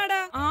ബിഗ് ഡീൽസ്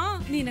ആടാ.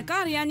 നിനക്ക്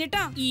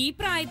അറിയാഞ്ഞിട്ടാ. ഈ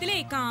പ്രായത്തിലെ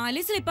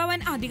കാല് സ്ലിപ്പ് ആവാൻ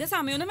അധിക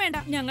സമയമൊന്നും വേണ്ട.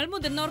 ഞങ്ങൾ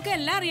മുതിർന്നവർക്ക്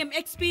എല്ലാം അറിയാം,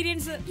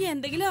 എക്സ്പീരിയൻസ്.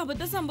 എന്തെങ്കിലും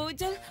അബദ്ധം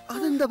സംഭവിച്ചാൽ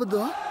അതെന്താ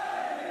അബദ്ധം?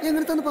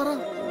 എങ്ങനെ പറ.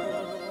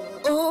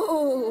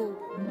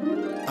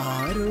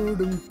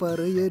 ആരോടും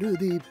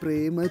പറയരുത് ഈ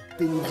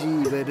പ്രേമത്തിൻ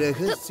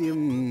ജീവരഹസ്യം.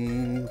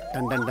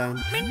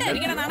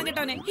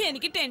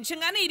 എനിക്ക് ടെൻഷൻ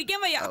കാരണം ഇരിക്കാൻ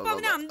വയ്യ. അപ്പൊ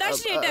അവന്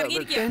അന്താക്ഷരിയായിട്ട്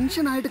ഇറങ്ങിയിരിക്കുക.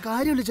 ടെൻഷൻ ആയിട്ട്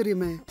കാര്യമില്ല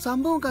ചെറിയമ്മേ,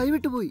 സംഭവം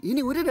കൈവിട്ടു പോയി.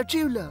 ഇനി ഒരു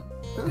രക്ഷയുമില്ല.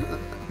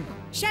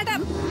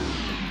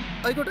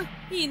 ആയിക്കോട്ടെ.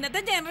 ഇന്നത്തെ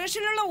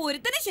ജനറേഷനിലുള്ള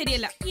ഒരുത്തനെ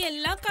ശരിയല്ല.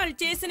 എല്ലാ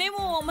കൾച്ചേഴ്സിനെയും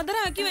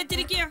ഓമതറാക്കി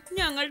വെച്ചിരിക്കുക.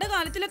 ഞങ്ങളുടെ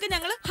കാലത്തിലൊക്കെ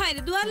ഞങ്ങൾ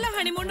ഹരിദ്വാറിലെ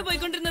ഹണിമൂൺ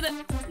പോയിക്കൊണ്ടിരുന്നത്.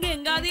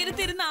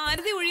 ഗംഗാതീരത്തിരുന്ന്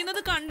ആരതി ഒഴിയുന്നത്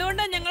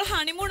കണ്ടുകൊണ്ടാണ് ഞങ്ങൾ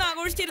ഹണിമൂൺ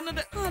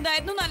ആഘോഷിച്ചിരുന്നത്.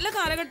 അതായിരുന്നു നല്ല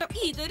കാലഘട്ടം.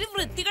 ഇതൊരു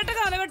വൃത്തികെട്ട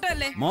കാലഘട്ടം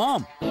അല്ലേ?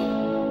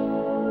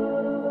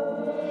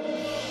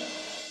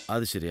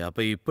 അത് ശരി.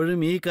 അപ്പൊ ഇപ്പോഴും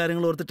ഈ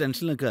കാര്യങ്ങൾ ഓർത്ത്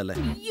ടെൻഷൻ നിൽക്കല്ലേ?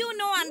 You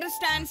know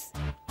understands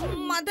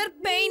mother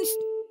pains.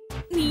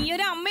 നീ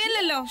ഒരു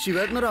അമ്മയല്ലല്ലോ.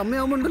 ശിവേട്ടനൊരു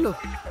അമ്മയാവുമ്പോണ്ടല്ലോ,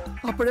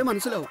 അപ്പോഴേ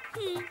മനസ്സിലാവും.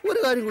 ഒരു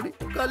കാര്യം കൂടി,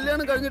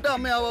 കല്യാണം കഴിഞ്ഞിട്ട്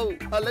അമ്മയാവൂ,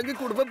 അല്ലെങ്കിൽ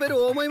കുടുംബ പേര്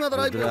ഓമായി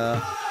മദറായി.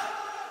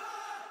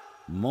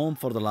 Mom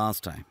for the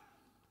last time,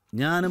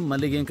 ഞാനും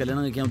മല്ലികയും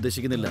കല്യാണം കഴിക്കാൻ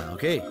ഉദ്ദേശിക്കുന്നില്ല.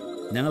 ഓക്കെ,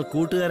 ഞങ്ങൾ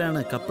കൂട്ടുകാരാണ്,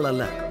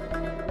 കപ്പിളല്ല.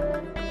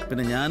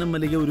 പിന്നെ ഞാനും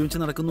മല്ലിക ഒരുമിച്ച്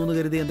നടക്കുന്നു എന്ന്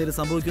കരുതി എന്തെങ്കിലും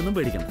സംഭവിക്കൊന്നും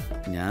പേടിക്കണം.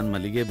 ഞാൻ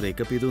മല്ലികയെ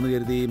ബ്രേക്കപ്പ് ചെയ്തു എന്ന്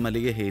കരുതി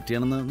മല്ലികയെ ഹേറ്റ്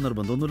ചെയ്യണമെന്ന്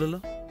നിർബന്ധമൊന്നുമില്ലല്ലോ.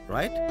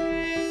 റൈറ്റ്?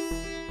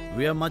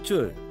 V R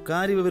മച്ചുവേർ.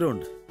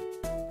 കാര്യവിവരമുണ്ട്.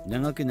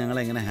 ഞങ്ങൾക്ക് ഞങ്ങളെ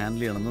എങ്ങനെ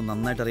ഹാൻഡിൽ ചെയ്യണമെന്ന്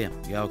നന്നായിട്ട് അറിയാം.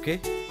 Okay,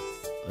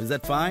 is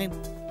that fine?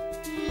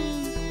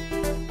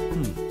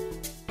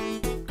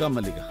 Come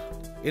മല്ലിക,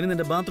 ഇനി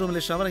നിന്റെ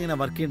ബാത്റൂമിലെ ഷവർ എങ്ങനെ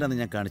വർക്ക് ചെയ്യണ്ടെന്ന്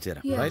ഞാൻ കാണിച്ചു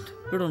തരാം. Right?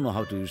 You don't know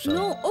how to use shower.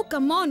 No, oh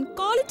come on,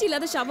 quality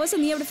ഇല്ലാത്ത ഷവേഴ്സ്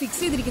നീ അവിടെ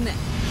ഫിക്സ് ചെയ്തിരിക്കുന്നേ.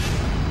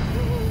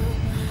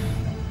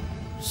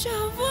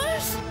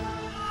 ഷവേഴ്സ്?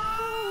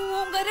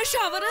 ഓങ്കര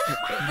ഷവർ?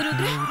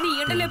 രുദ്ര, നീ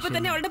ഉണ്ടല്ലോ ഇപ്പൊ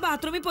തന്നെ അവളുടെ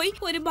ബാത്റൂമിൽ പോയി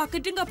ഒരു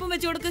ബക്കറ്റും കപ്പും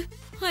വെച്ചു കൊടുക്ക്.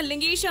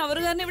 അല്ലെങ്കിൽ ഈ ഷവർ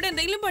കാരണം ഇവിടെ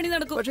എന്തെങ്കിലും പണി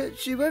നടക്കും. പക്ഷേ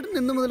ശിവേട്ടൻ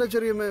ഇന്ന് മുതലേ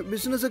ചെറിയ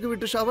ബിസിനസ് ഒക്കെ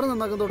വിട്ട് ഷവർ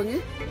നന്നാക്കാൻ തുടങ്ങി.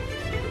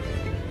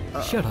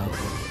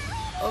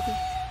 Okay.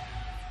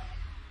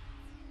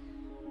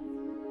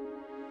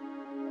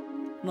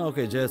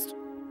 Okay, just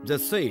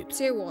say it.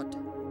 Say what?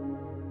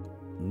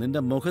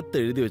 നിന്റെ മുഖത്ത്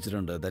എഴുതി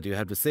വെച്ചിട്ടുണ്ട് that you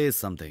have to say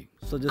something.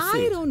 So just say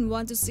I it. don't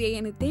want to say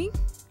anything.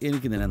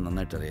 എനിക്ക് നിന്നെ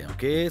നന്നായിട്ട് അറിയാം.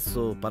 Okay,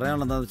 so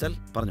പറയാനുള്ളത് എന്താണെന്ന് വെച്ചാൽ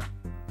പറഞ്ഞോ.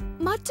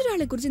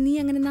 മറ്റൊരാളെ കുറിച്ച് നീ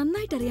അങ്ങനെ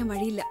നന്നായിട്ട് അറിയാൻ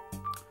വഴിയില്ല.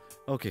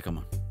 Okay, come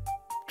on.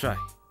 Try.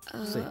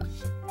 Say.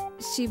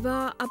 Shiva,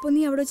 അപ്പൊ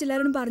നീ അവിടെ വെച്ച്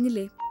എല്ലാവരോടും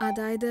പറഞ്ഞില്ലേ,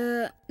 അതായത്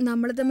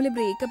നമ്മൾ തമ്മിൽ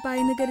ബ്രേക്കപ്പ്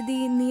ആയെന്ന് കരുതി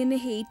നീ എന്നെ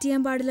ഹേറ്റ്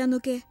ചെയ്യാൻ പാടില്ല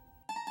എന്നൊക്കെ?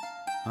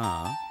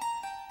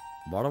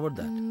 What about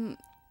that?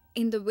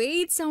 In the way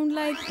it sound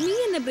like നീ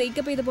എന്നെ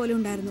ബ്രേക്കപ്പ് ചെയ്ത പോലെ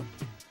ഉണ്ടായിരുന്നു.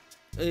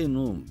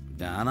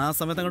 ഞാൻ ആ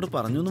സമയത്ത് അങ്ങോട്ട്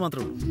പറഞ്ഞു എന്ന്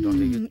മാത്രമേ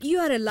ഉള്ളൂ. You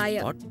are A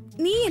layer.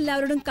 നീ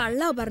എല്ലാവരോടും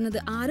കള്ളാ പറഞ്ഞത്.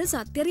 ആരും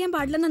സത്യം അറിയാൻ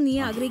പാടില്ലെന്നാ നീ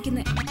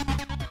ആഗ്രഹിക്കുന്നേ.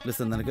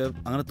 ലിസൺ, നിനക്ക്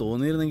അങ്ങനെ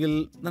തോന്നിയിരുന്നെങ്കിൽ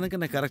നിനക്ക്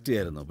എന്നെ കറക്റ്റ്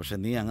ചെയ്യായിരുന്നു. പക്ഷെ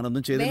നീ അങ്ങനെ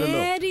ഒന്നും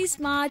ചെയ്തില്ലല്ലോ. Very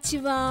smart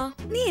Shiva.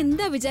 നീ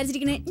എന്താ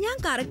വിചാരിച്ചിരിക്കണേ? ഞാൻ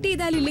കറക്റ്റ്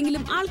ചെയ്താലും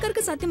ഇല്ലെങ്കിലും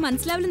ആൾക്കാർക്ക് സത്യം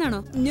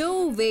മനസ്സിലാവില്ലെന്നാണോ? No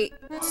way.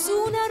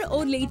 Sooner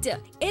or later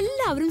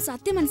എല്ലാവരും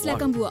സത്യം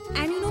മനസ്സിലാക്കാൻ പോവാ.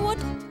 And you know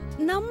what?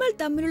 നമ്മൾ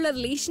തമ്മിലുള്ള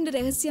റിലേഷന്റെ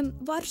രഹസ്യം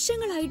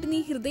വർഷങ്ങളായിട്ട് നീ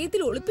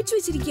ഹൃദയത്തിൽ ഒളിപ്പിച്ചു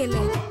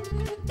വെച്ചിരിക്കുകയല്ലേ?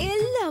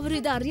 എല്ലാവരും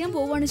ഇത് അറിയാൻ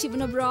പോവാണ്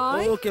Shivan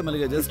Oberoi. Okay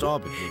Mallika, just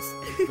stop it please.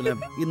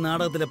 ഈ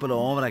നാടകത്തിലെ പോലെ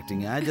over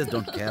acting I just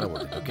don't care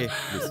about it. Okay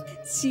please.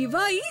 Shiva,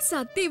 ഈ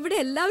സത്യം ഇവിടെ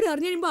എല്ലാവരും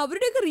അറിഞ്ഞു കഴിയുമ്പോ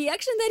അവരുടെയൊക്കെ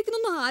റിയാക്ഷൻ എന്തായിരിക്കും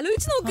ഒന്ന്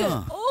ആലോചിച്ച് നോക്ക്.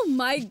 ഓ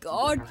മൈ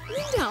ഗോഡ്,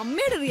 നിന്റെ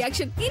അമ്മയുടെ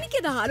റിയാക്ഷൻ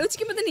എനിക്കത്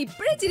ആലോചിക്കുമ്പോ തന്നെ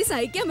ഇപ്പോഴേ ചിരി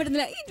സഹിക്കാൻ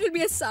പറ്റുന്നില്ല. It will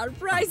be A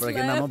surprise.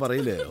 അമ്മ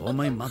പറയില്ലേ, oh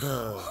my mother.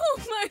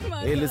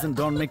 Hey, listen,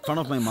 don't make fun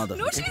of my mother.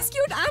 No, she's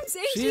cute. I'm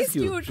saying she's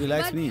cute. She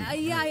likes me.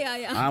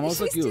 Yeah. I'm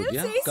also cute.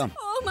 Yeah, come.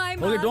 Oh my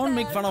mother. Okay, don't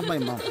make fun of my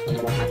mom.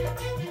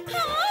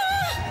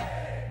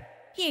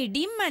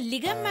 എടി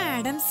മല്ലിക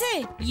മാഡംസേ,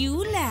 U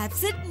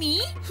laughs at me.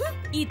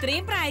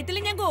 ഇത്രയും പ്രായത്തിൽ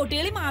ഞാൻ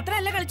ഗോട്ടികളി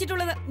മാത്രമല്ല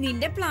കളിച്ചിട്ടുള്ളത്.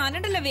 നിന്റെ plan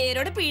ഉണ്ടല്ലോ,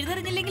 വേരോടെ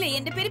പിഴുതെറിഞ്ഞില്ലെങ്കിലേ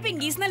എന്റെ പേര്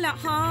പിങ്കീസ് എന്നല്ല.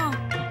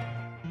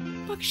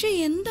 പക്ഷെ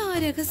എന്താ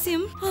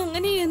രഹസ്യം?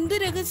 അങ്ങനെ എന്ത്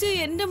രഹസ്യം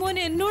എന്റെ മോൻ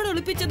എന്നോട്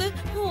ഒളിപ്പിച്ചത്?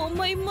 Oh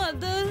my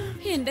mother.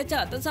 എന്റെ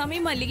ചാത്തസ്വാമി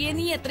മല്ലികയെ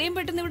നീ എത്രയും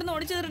പെട്ടെന്ന് ഇവിടെ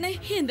ഓടിച്ചു തരണേ.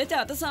 എന്റെ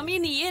ചാത്തസ്വാമിയെ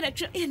നീയേ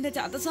രക്ഷ. എന്റെ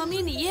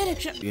ചാത്തസ്വാമിയെ നീയേ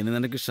രക്ഷ. ഇനി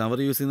നിനക്ക്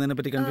ഷവർ യൂസ് ചെയ്യുന്നതിനെ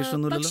പറ്റി കൺഫ്യൂഷൻ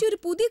ഒന്നുമില്ലല്ലോ? പക്ഷെ ഒരു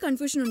പുതിയ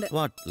കൺഫ്യൂഷൻ ഉണ്ട്.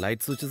 What?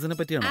 Light സ്വിച്ചസിനെ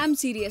പറ്റിയാണോ? I am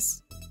serious.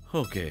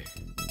 Okay.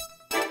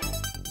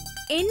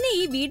 എന്നെ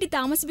ഈ വീട്ടിൽ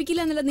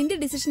താമസിപ്പിക്കില്ല എന്നുള്ള നിന്റെ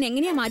ഡിസിഷൻ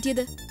എങ്ങനെയാ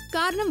മാറ്റിയത്?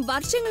 കാരണം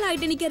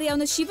വർഷങ്ങളായിട്ട്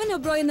എനിക്കറിയാവുന്ന ശിവൻ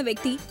ഒബ്രോയ് എന്ന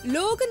വ്യക്തി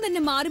ലോകം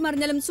തന്നെ മാറി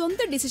മറിഞ്ഞാലും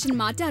സ്വന്തം decision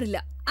മാറ്റാറില്ല.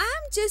 I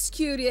am just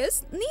curious,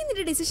 നീ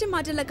നിന്റെ ഡിസിഷൻ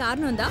മാറ്റാനുള്ള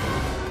കാരണം എന്താ?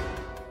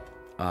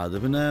 അത്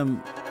പിന്നെ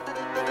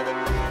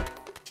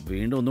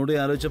വീണ്ടും ഒന്നുകൂടി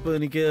ആലോചിച്ചപ്പോ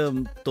എനിക്ക്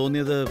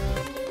തോന്നിയത്,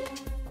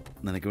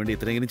 നിനക്ക് വേണ്ടി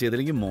ഇത്രയെങ്കിലും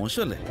ചെയ്തില്ലെങ്കിൽ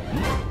മോശമല്ലേ?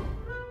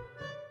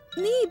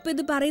 നീ ഇപ്പൊ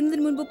ഇത്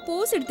പറയുന്നതിന് മുൻപ്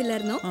പോസ്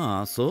എടുത്തില്ലായിരുന്നോ?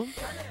 സോ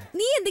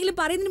നീ എന്തെങ്കിലും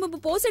പറയുന്നതിന് മുമ്പ്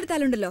പോസ്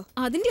എടുത്താലുണ്ടല്ലോ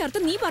അതിന്റെ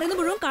അർത്ഥം നീ പറയുന്ന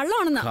മുഴുവൻ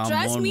കള്ളമാണെന്നാ.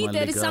 Trust me,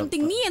 there is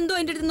something. നീ എന്തോ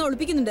എന്റെ അടുത്ത്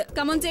ഒളിപ്പിക്കുന്നുണ്ട്.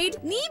 Come on, say it.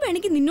 നീ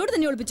വേണമെങ്കിൽ നിന്നോട്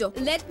തന്നെ ഒളിപ്പിച്ചോ.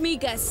 Let me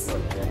guess.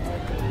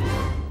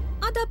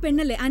 അതാ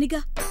പെണ്ണല്ലേ Anika?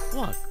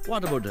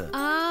 What about her?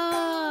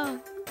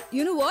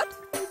 You know what?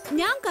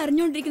 ഞാൻ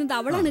കരഞ്ഞോണ്ടിരിക്കുന്നത്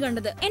അവളാണ്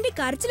കണ്ടത്. എന്റെ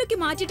കരച്ചിലൊക്കെ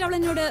മാറ്റിയിട്ട് അവൾ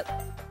എന്നോട്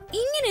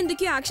ഇങ്ങനെ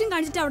എന്തൊക്കെയോ ആക്ഷൻ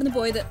കാണിച്ചിട്ട് അവിടുന്ന്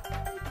പോയത്.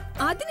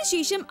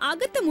 അതിനുശേഷം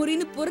അകത്തെ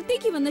മുറിന്ന്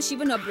പുറത്തേക്ക് വന്ന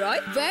ശിവൻ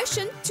ഒബ്രോയ്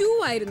വേർഷൻ 2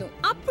 ആയിരുന്നു.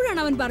 അപ്പോഴാണ്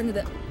അവൻ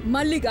പറഞ്ഞത്,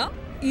 മല്ലിക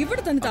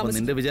ഇവിടെ തന്നെ താമസിക്കും.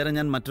 നിന്റെ വിചാരം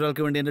ഞാൻ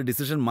മറ്റൊരാൾക്ക് വേണ്ടി എന്റെ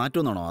ഡിസിഷൻ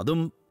മാറ്റുമെന്നാണോ? അതും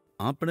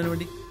ആ പെണ്ണിന്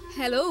വേണ്ടി?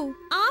 ഹലോ,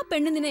 ആ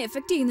പെണ്ണ് നിന്നെ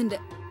എഫക്ട് ചെയ്യുന്നുണ്ട്.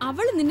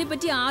 അവള് നിന്നെ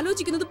പറ്റി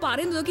ആലോചിക്കുന്നത്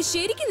പറയുന്നതൊക്കെ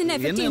ശരിക്കും നിന്നെ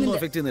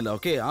എഫക്ട് ചെയ്യുന്നില്ല.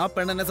 ഓക്കേ, ആ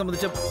പെണ്ണിനെ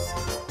സംബന്ധിച്ച്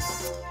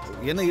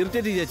എന്നെ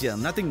ഇറിറ്റേറ്റ് ചെയ്യാ.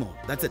 Nothing more.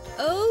 That's it.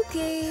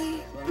 Okay,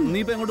 നീ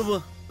ഇപ്പോ എങ്ങോട്ട്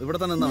പോവാ? ഇവിടെ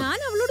തന്നെ നിന്നോ? ഞാൻ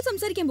അവളോട്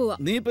സംസാരിക്കാൻ പോവാ.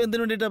 നീ ഇപ്പോ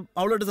എന്തിനു വേണ്ടിട്ടാ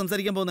അവളോട്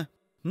സംസാരിക്കാൻ പോകുന്നേ?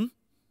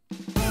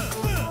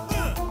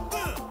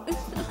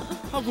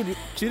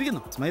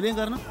 ചിരിക്കുന്നു. സ്മൈൽ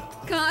ചെയ്യാൻ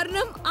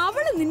കാരണം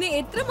അവള് നിന്നെ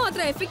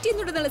എത്രമാത്രം എഫക്ട്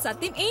ചെയ്യുന്നുണ്ടെന്നുള്ള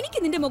സത്യം എനിക്ക്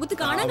നിന്റെ മുഖത്ത്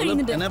കാണാൻ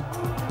കഴിയുന്നുണ്ട്.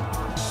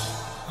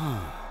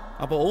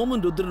 അപ്പൊ ഓമും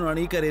രുദ്രനുമാണ്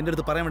ഈ കാര്യം എന്റെ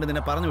അടുത്ത് പറയാൻ വേണ്ടി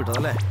നിന്നെ പറഞ്ഞു വിട്ടത്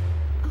അല്ലേ?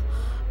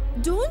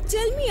 Don't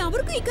tell me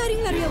അവർക്ക് ഈ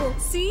കാര്യങ്ങൾ അറിയാവോ?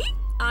 See,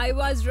 I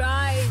was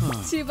right.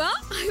 Shiva,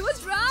 I was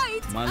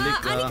right.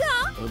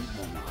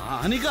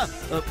 Anika,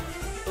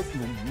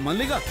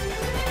 Mallika.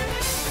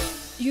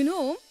 You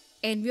know,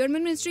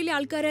 environment മിനിസ്ട്രിയിലെ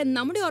ആൾക്കാര്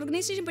നമ്മുടെ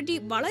ഓർഗനൈസേഷൻ പറ്റി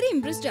വളരെ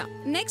ഇംപ്രസ്ഡാ.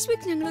 നെക്സ്റ്റ്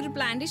വീക്ക് ഞങ്ങൾ ഒരു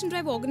പ്ലാന്റേഷൻ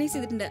ഡ്രൈവ് ഓർഗനൈസ്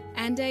ചെയ്തിട്ടുണ്ട്.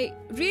 And I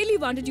really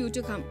wanted U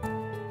to come.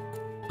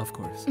 Of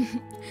course.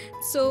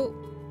 So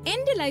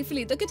എന്റെ ലൈഫിൽ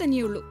ഇതൊക്കെ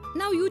തന്നെയുള്ളൂ.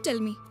 നൗ യു ടെൽ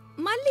മീ,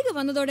 മല്ലിക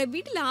വന്നതോടെ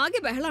വീട്ടിൽ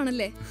ആകെ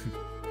ബഹളാണല്ലേ?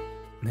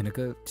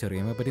 നിനക്ക്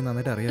ചെറിയമ്മയെ പറ്റി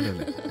നന്നായിട്ട് അറിയാലോ.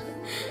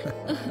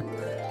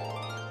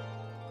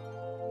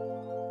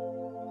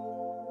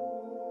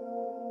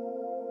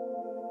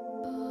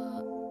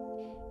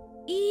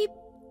 ഈ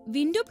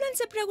വിൻഡോ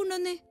പ്ലാന്റ്സ് എപ്പോഴാ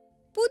കൊണ്ടുവന്നേ?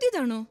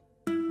 പുതിയതാണോ?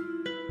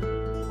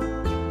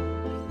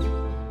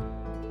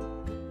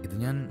 ഇത്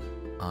ഞാൻ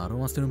 6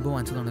 മാസത്തിന് മുമ്പ്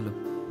വാങ്ങിച്ചതാണല്ലോ.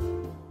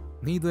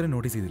 നീ ഇതുവരെ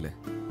നോട്ടീസ് ചെയ്തില്ലേ?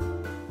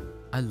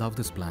 I love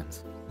this plants.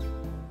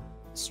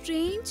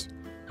 Strange,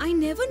 I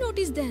never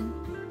notice then.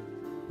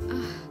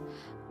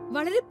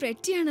 വളരെ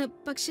പ്രെറ്റിയാണ്.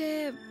 പക്ഷേ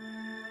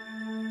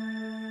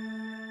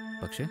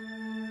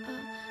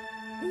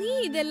നീ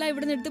ഇതെല്ലാം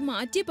ഇവിടെ നിന്ന് എടുത്ത്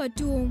മാറ്റിയേ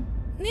പറ്റുമോ?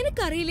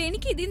 നിനക്കറിയില്ല,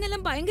 എനിക്ക് ഇതിൽ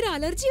നിന്നെല്ലാം ഭയങ്കര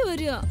അലർജി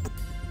വരിക.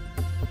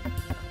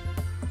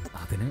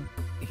 അതിന്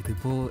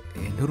ഇതിപ്പോ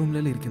എന്റെ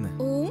റൂമിലല്ലേ ഇരിക്കുന്നത്?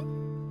 ഓ,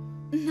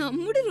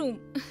 നമ്മുടെ റൂം.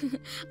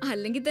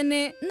 അല്ലെങ്കിൽ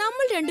തന്നെ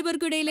നമ്മൾ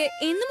രണ്ടുപേർക്കും ഇടയില്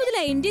എന്ന്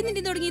മുതലാ എന്റെ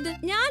നിന്റെ തുടങ്ങിയത്?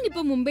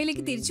 ഞാനിപ്പോ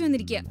മുംബൈയിലേക്ക് തിരിച്ചു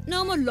വന്നിരിക്കുക. No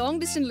more long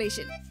distance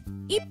relation.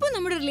 ഇപ്പൊ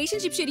നമ്മുടെ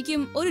റിലേഷൻഷിപ്പ്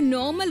ശരിക്കും ഒരു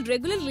നോർമൽ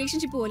റെഗുലർ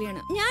റിലേഷൻഷിപ്പ്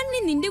പോലെയാണ്. ഞാൻ ഇനി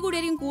നിന്റെ കൂടെ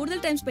ആയിരിക്കും കൂടുതൽ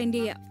ടൈം സ്പെൻഡ്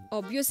ചെയ്യാം.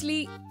 ഒബ്വിയസ്ലി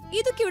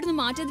ഇതൊക്കെ ഇവിടുന്ന്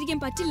മാറ്റാതിരിക്കാൻ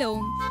പറ്റില്ല.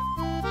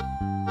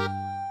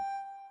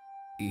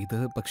 ഇത്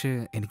പക്ഷേ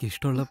എനിക്ക്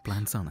ഇഷ്ടമുള്ള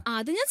പ്ലാൻസ് ആണ്.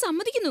 അത് ഞാൻ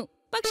സമ്മതിക്കുന്നു.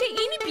 പക്ഷെ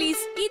ഇനി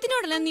പ്ലീസ്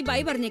ഇതിനോടെല്ലാം നീ ബൈ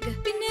പറഞ്ഞേക്ക്.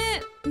 പിന്നെ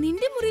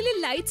നിന്റെ മുറിയിലെ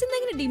ലൈറ്റ്സ് എന്താ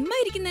ഇങ്ങനെ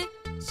ഡിമ്മായിരിക്കുന്നേ?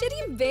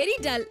 ശരിക്കും വെരി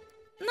ഡൾ.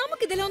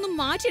 നമുക്ക് ഇതെല്ലാം ഒന്ന്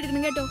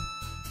മാറ്റിയെടുക്കണം കേട്ടോ.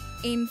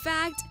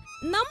 ഇൻഫാക്ട്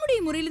നമ്മുടെ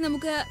ഈ മുറിയിൽ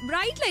നമുക്ക്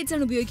ബ്രൈറ്റ് ലൈറ്റ്സ്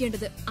ആണ്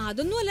ഉപയോഗിക്കേണ്ടത്.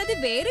 അതൊന്നും അല്ലാതെ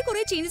വേറെ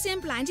കുറെ ചേഞ്ചസ് ഞാൻ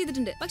പ്ലാൻ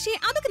ചെയ്തിട്ടുണ്ട്. പക്ഷേ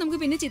അതൊക്കെ നമുക്ക്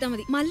പിന്നെ ചെയ്താൽ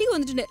മതി. മല്ലിക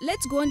വന്നിട്ടുണ്ട്.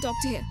 Let's go and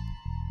talk to here.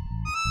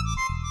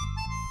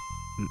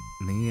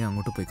 നീ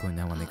അങ്ങോട്ട് പോയിക്കോ,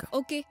 ഞാൻ വന്നേക്കാം.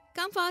 Okay,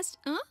 come fast.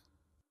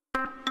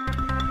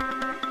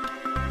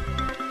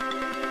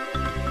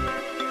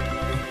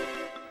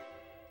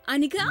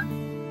 അനിക,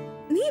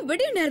 നീ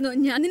ഇവിടെ ഉണ്ടായിരുന്നോ?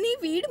 ഞാൻ നിന്നെ ഈ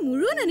വീട്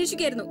മുഴുവൻ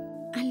അന്വേഷിക്കായിരുന്നു.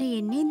 അല്ല,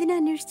 എന്നെ എന്തിനാ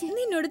അന്വേഷിച്ചേ?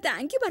 നിന്നോട്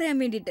താങ്ക് യു പറയാൻ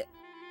വേണ്ടിട്ട്.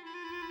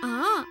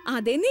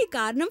 അതെ നീ,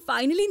 കാരണം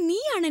ഫൈനലി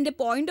നീയാണ് എന്റെ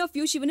പോയിന്റ് ഓഫ്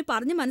വ്യൂ ശിവന്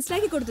പറഞ്ഞ്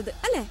മനസ്സിലാക്കി കൊടുത്തത്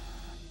അല്ലേ?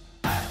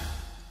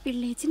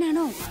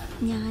 പിള്ളേച്ചനാണോ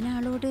ഞാൻ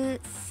ആളോട്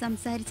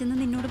സംസാരിച്ചെന്ന്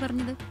നിന്നോട്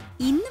പറഞ്ഞത്?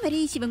 ഇന്ന് വരെ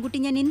ഈ ശിവൻകുട്ടി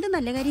ഞാൻ എന്ത്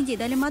നല്ല കാര്യം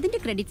ചെയ്താലും അതിന്റെ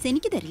ക്രെഡിറ്റ്സ്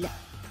എനിക്ക് തരില്ല.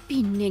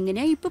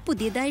 പിന്നെങ്ങനെയാ ഇപ്പൊ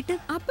പുതിയതായിട്ട്?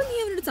 അപ്പൊ നീ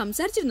അവനോട്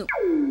സംസാരിച്ചിരുന്നു?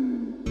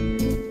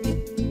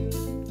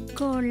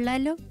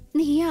 കൊള്ളാലോ,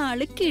 നീ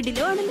ആള്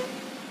കിടിലോ ആണല്ലോ.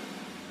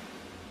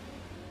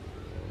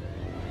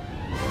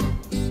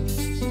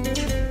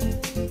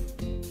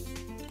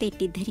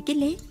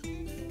 തെറ്റിദ്ധരിക്കല്ലേ,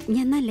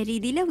 ഞാൻ നല്ല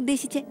രീതിയിലാ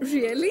ഉദ്ദേശിച്ചേ.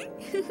 റിയലി?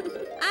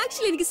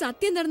 ആക്ച്വലി എനിക്ക്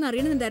സത്യം എന്താണെന്ന്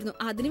അറിയണമെന്നുണ്ടായിരുന്നു.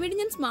 അതിനുവേണ്ടി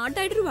ഞാൻ സ്മാർട്ട്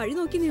ആയിട്ടൊരു വഴി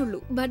നോക്കിയേ ഉള്ളൂ.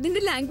 ബട്ട്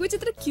നിന്റെ ലാംഗ്വേജ്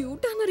എത്ര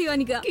ക്യൂട്ടാണെന്നറിയോ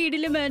Anika?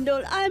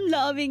 കിടിലുമാൻഡോൾ, I am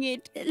loving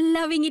it.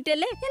 Loving it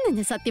അല്ലേ? എന്നാ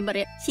ഞാൻ സത്യം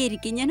പറയാം,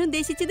 ശരിക്കും ഞാൻ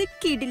ഉദ്ദേശിച്ചത്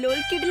കിടിലോൾ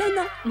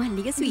കിടിലെന്നാ.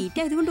 മല്ലിക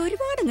സ്വീറ്റ് ആയതുകൊണ്ട്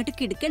ഒരുപാട് അങ്ങോട്ട്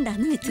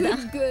കിടക്കണ്ടെന്ന് വെച്ചതാ.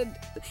 ഗുഡ്.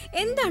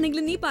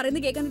 എന്താണെങ്കിലും നീ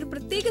പറയുന്നത് കേൾക്കാൻ ഒരു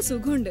പ്രത്യേക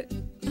സുഖമുണ്ട്.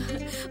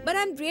 But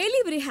I am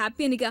really very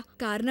happy Anika.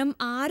 കാരണം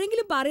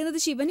ആരെങ്കിലും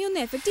പറയുന്നത് ശിവനെ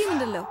ഒന്ന് എഫക്ട്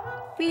ചെയ്യുന്നുണ്ടല്ലോ.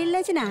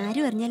 പിള്ളേച്ചൻ ആര്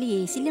പറഞ്ഞാലും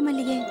ഏസില്ല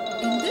മല്ലിക.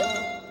 എന്ത്?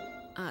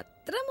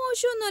 അത്ര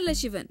മോശമൊന്നുമല്ല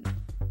ശിവൻ.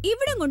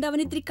 ഇവിടെ കൊണ്ട് അവൻ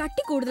ഇത്തിരി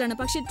കട്ടി കൂടുതലാണ്.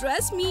 പക്ഷെ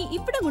ട്രസ്റ്റ് മീ,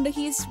 ഇവിടെ കൊണ്ട്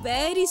ഹി ഈസ്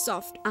വെരി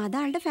സോഫ്റ്റ്.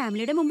 അതാളുടെ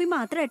ഫാമിലിയുടെ മുമ്പിൽ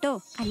മാത്രം കേട്ടോ.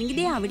 അല്ലെങ്കിൽ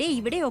അവിടെ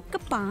ഇവിടെ ഒക്കെ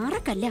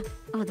പാറക്കല്ല.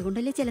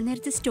 അതുകൊണ്ടല്ലേ ചില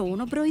നേരത്തെ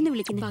സ്റ്റോൺ ബ്രോ എന്ന്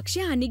വിളിക്കുന്നത്.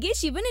 പക്ഷെ അനികെ,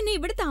 ശിവൻ എന്നെ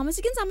ഇവിടെ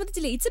താമസിക്കാൻ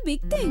സമ്മതിച്ചില്ലേ? It's A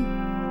big thing.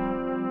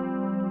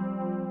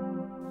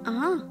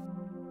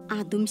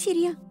 അതും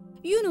ശരിയാ.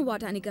 You know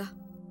what Anika,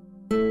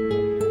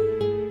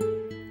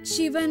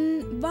 Shivan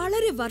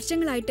വളരെ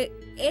വർഷങ്ങളായിട്ട്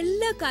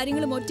എല്ലാ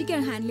കാര്യങ്ങളും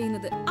ഒറ്റയ്ക്കാണ് ഹാൻഡിൽ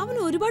ചെയ്യുന്നത്. അവന്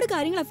ഒരുപാട്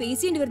കാര്യങ്ങളാണ് ഫേസ്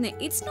ചെയ്യേണ്ടി വരുന്നത്.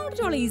 It's not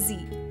at all easy.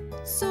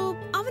 So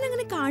അവൻ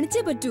അങ്ങനെ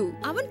കാണിച്ചേ പറ്റൂ.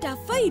 അവൻ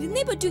ടഫായി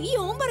ഇരുന്നേ പറ്റൂ. ഈ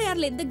ഓം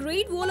പറയാറില്ലേ the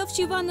great wall of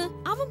Shiva എന്ന്?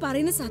 അവൻ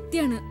പറയുന്ന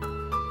സത്യാണ്.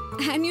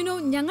 ആൻഡ് യു നോ,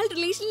 ഞങ്ങൾ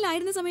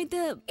റിലേഷനിലായിരുന്ന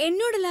സമയത്ത്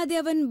എന്നോടല്ലാതെ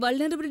അവൻ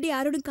വൾനറബിലിറ്റി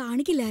ആരോടും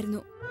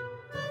കാണിക്കില്ലായിരുന്നു.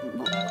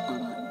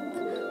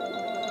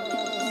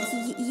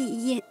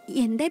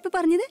 എന്താ ഇപ്പൊ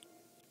പറഞ്ഞത്?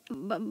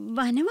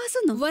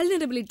 വനവാസം?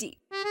 വൾനറബിലിറ്റി.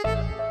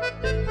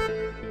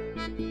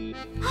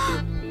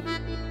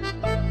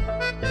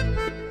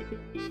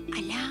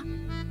 അല്ല,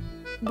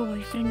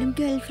 ബോയ് ഫ്രണ്ടും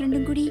ഗേൾ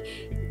ഫ്രണ്ടും കൂടി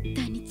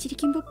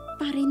തനിച്ചിരിക്കുമ്പോ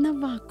പറയുന്ന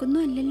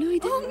വാക്കൊന്നും അല്ലല്ലോ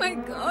ഇത്. Oh my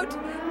God,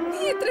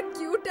 നീ എത്ര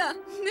ക്യൂട്ടാ.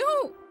 നോ,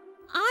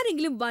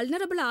 ആരെങ്കിലും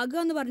വൾനറബിൾ ആകുക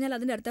എന്ന് പറഞ്ഞാൽ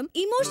അതിന്റെ അർത്ഥം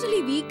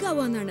ഇമോഷണലി വീക്ക്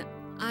ആവുക എന്നാണ്.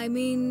 ഐ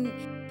മീൻ,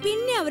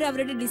 പിന്നെ അവർ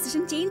അവരുടെ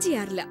ഡിസിഷൻ ചേഞ്ച്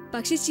ചെയ്യാറില്ല.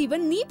 പക്ഷെ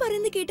ശിവൻ, നീ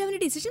പറയുന്നത് കേട്ട് അവന്റെ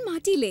ഡിസിഷൻ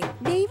മാറ്റിയില്ലേ?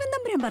 ദൈവം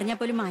തമ്പുരാൻ പറഞ്ഞാൽ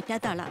പോലും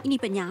മാറ്റാത്ത ആളാ.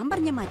 ഇനിയിപ്പൊ ഞാൻ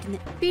പറഞ്ഞ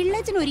മാറ്റുന്നത്.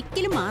 പിള്ളേച്ചൻ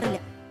ഒരിക്കലും മാറില്ല.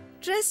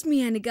 ട്രസ്റ്റ് മീ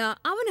അനിക,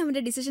 അവൻ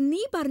അവന്റെ ഡിസിഷൻ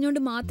നീ പറഞ്ഞോണ്ട്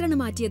മാത്രമാണ്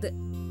മാറ്റിയത്.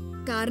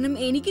 കാരണം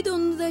എനിക്ക്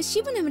തോന്നുന്നത്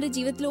ശിവൻ അവന്റെ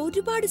ജീവിതത്തിൽ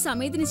ഒരുപാട്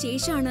സമയത്തിന്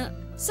ശേഷമാണ്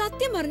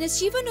സത്യം പറഞ്ഞ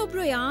ശിവൻ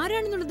ഒബ്രോയ്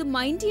ആരാണെന്നുള്ളത്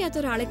മൈൻഡ് ചെയ്യാത്ത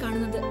ഒരാളെ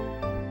കാണുന്നത്.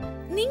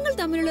 നിങ്ങൾ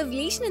തമ്മിലുള്ള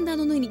റിലേഷൻ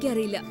എന്താണെന്നൊന്നും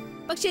എനിക്കറിയില്ല.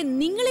 പക്ഷെ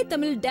നിങ്ങളെ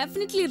തമ്മിൽ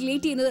ഡെഫിനറ്റ്ലി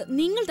റിലേറ്റ് ചെയ്യുന്നത്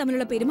നിങ്ങൾ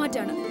തമ്മിലുള്ള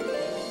പെരുമാറ്റാണ്.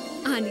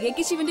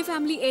 അനികയ്ക്ക് ശിവന്റെ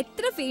ഫാമിലി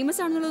എത്ര ഫേമസ്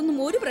ആണെന്നുള്ളതൊന്നും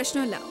ഒരു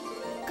പ്രശ്നമല്ല.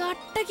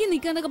 കട്ടയ്ക്ക്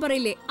നിൽക്കാന്നൊക്കെ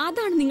പറയില്ലേ,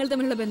 അതാണ് നിങ്ങൾ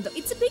തമ്മിലുള്ള ബന്ധം.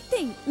 It's A big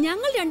thing.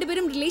 ഞങ്ങൾ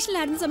രണ്ടുപേരും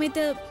റിലേഷനിലായിരുന്ന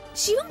സമയത്ത്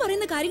ശിവൻ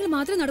പറയുന്ന കാര്യങ്ങൾ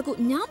മാത്രമേ നടക്കൂ.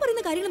 ഞാൻ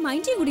പറയുന്ന കാര്യങ്ങൾ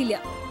മൈൻഡ് ചെയ്യാൻ കൂടിയില്ല.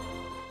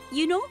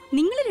 യുനോ,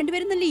 നിങ്ങൾ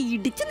രണ്ടുപേരും നല്ല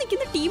ഇടിച്ചു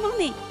നിൽക്കുന്ന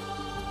ടീമാണേ.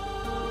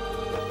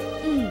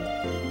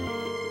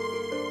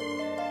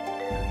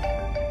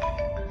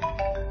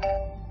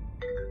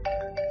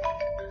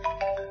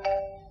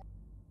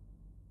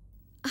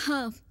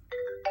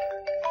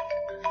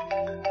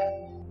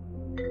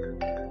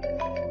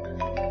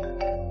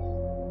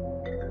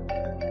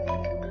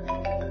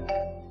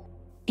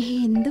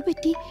 എന്തു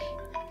പറ്റി?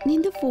 നീ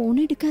എന്താ ഫോൺ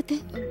എടുക്കാത്തെ?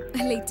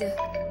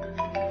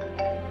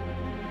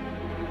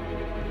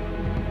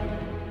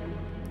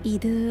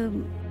 ഇത്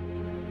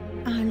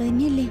ആള്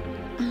തന്നെയല്ലേ?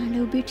 ആളെ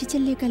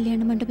ഉപേക്ഷിച്ചല്ലേ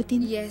കല്യാണ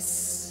മണ്ഡപത്തിൽ?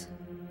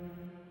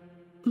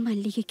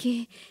 മല്ലികയ്ക്ക്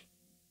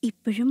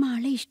ഇപ്പോഴും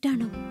ആളെ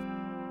ഇഷ്ടാണോ?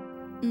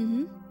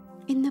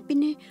 എന്നാ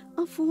പിന്നെ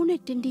ആ ഫോൺ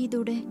അറ്റൻഡ്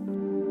ചെയ്തൂടെ?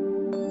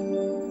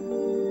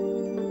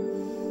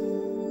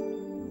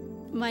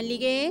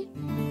 മല്ലികേ,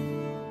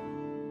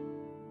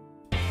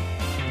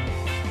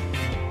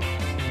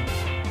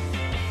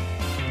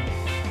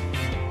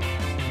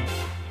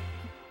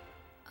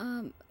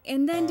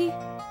 എന്താ ആന്റി,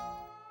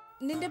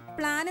 നിന്റെ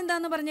പ്ലാൻ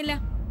എന്താന്ന് പറഞ്ഞില്ല?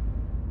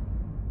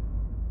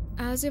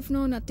 As if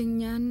no nothing.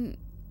 ഞാൻ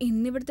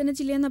ഇന്നിവിടെ തന്നെ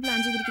ചില്ലാന്നാ പ്ലാൻ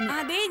ചെയ്തിരിക്കുന്നത്.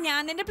 അതെ,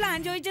 ഞാൻ നിന്റെ പ്ലാൻ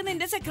ചോദിച്ചത്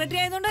നിന്റെ സെക്രട്ടറി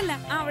ആയതുകൊണ്ടല്ല.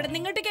 അവിടെ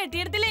നിങ്ങോട്ട്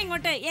കെട്ടിയെടുത്തില്ലേ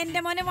ഇങ്ങോട്ട്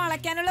എന്റെ മോനെ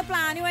വളയ്ക്കാനുള്ള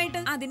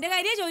പ്ലാനുമായിട്ട്. അതിന്റെ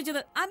കാര്യമാണ്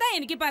ചോദിച്ചത്. അതാ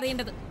എനിക്ക്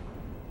പറയേണ്ടത്.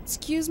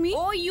 Excuse me.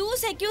 ഓ,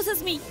 യൂസ്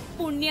എക്സ്ക്യൂസസ് മീ.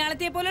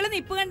 പുണ്യാളത്തെ പോലുള്ള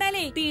നിപ്പ്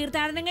കണ്ടാലേ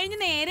തീർത്ഥാടനം കഴിഞ്ഞ്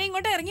നേരെ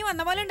ഇങ്ങോട്ട് ഇറങ്ങി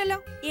വന്ന പോലെ ഉണ്ടല്ലോ.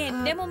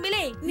 എന്റെ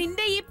മുമ്പിലേ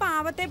നിന്റെ ഈ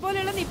പാവത്തെ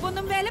പോലെയുള്ള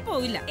നിപ്പൊന്നും വില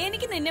പോവില്ല.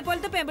 എനിക്ക് നിന്നെ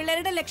പോലത്തെ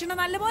പെമ്പിള്ളേരുടെ ലക്ഷണം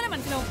നല്ലപോലെ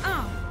മനസ്സിലാവും.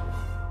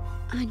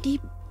 ആന്റി,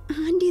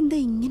 ആന്റി എന്താ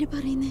ഇങ്ങനെ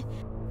പറയുന്നേ?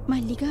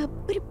 മല്ലിക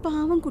ഒരു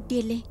പാവം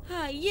കുട്ടിയല്ലേ?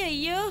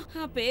 അയ്യോ,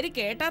 ആ പേര്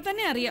കേട്ടാ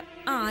തന്നെ അറിയാം.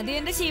 ആദ്യം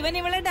എന്റെ ശിവൻ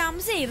ഇവളെ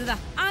ഡംസ് ചെയ്തതാ.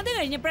 അത്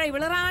കഴിഞ്ഞപ്പോഴാ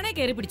ഇവള് റാണെ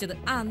കയറി പിടിച്ചത്.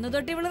 അന്ന്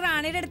തൊട്ട് ഇവള്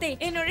റാണയുടെ അടുത്തേ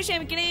എന്നോട്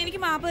ക്ഷമിക്കണേ,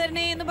 എനിക്ക് മാപ്പ്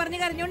തരണേ എന്ന് പറഞ്ഞ്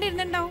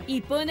കരഞ്ഞോണ്ടിരുന്നുണ്ടാവും.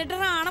 ഇപ്പൊ എന്നിട്ട്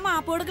റാണ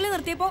മാപ്പ് കൊടുക്കല്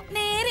നിർത്തിയപ്പോ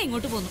നേരെ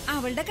ഇങ്ങോട്ട് പോന്നു.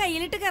 അവളുടെ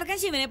കയ്യിലിട്ട് കിറക്കാൻ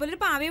ശിവനെ പോലെ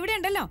ഒരു പാവ ഇവിടെ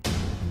ഉണ്ടല്ലോ.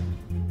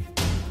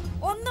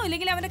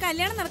 ഒന്നുമില്ലെങ്കിൽ അവന്റെ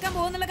കല്യാണം നടക്കാൻ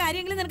പോകുന്നുള്ള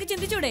കാര്യമെങ്കിലും നിനക്ക്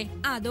ചിന്തിച്ചൂടെ?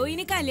 അതോ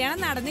ഇനി കല്യാണം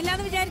നടന്നില്ല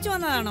എന്ന് വിചാരിച്ചു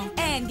വന്നതാണോ?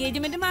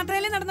 എൻഗേജ്മെന്റ്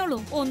മാത്രമല്ലേ നടന്നുള്ളൂ.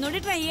 ഒന്നുകൂടി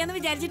ട്രൈ ചെയ്യാന്ന്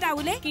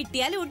വിചാരിച്ചിട്ടാവൂലേ?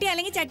 കിട്ടിയാൽ ഊട്ടി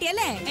അല്ലെങ്കിൽ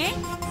ചട്ടിയല്ലേ?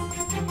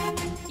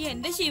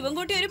 എന്റെ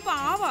ശിവൻകുട്ടി ഒരു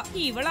പാവ.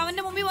 ഇവൾ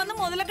അവന്റെ മുമ്പിൽ വന്ന്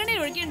മുതലക്കണ്ണി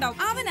ഒഴുക്കിണ്ടാവും.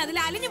 അവൻ അതിൽ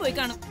അലിഞ്ഞു പോയി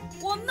കാണും.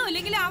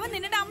 ഒന്നുമില്ലെങ്കിൽ അവൻ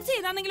നിന്നെ ഡംസ്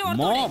ചെയ്താണെങ്കിലും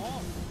ഓർത്തോളേ.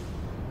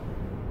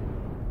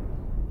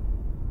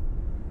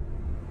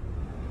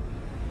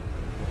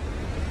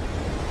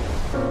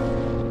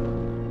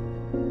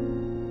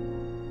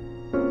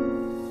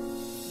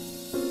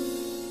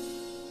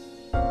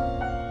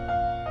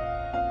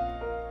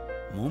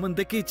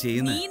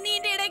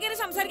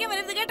 സംസാരിക്കാൻ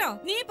വരരുത് കേട്ടോ.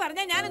 നീ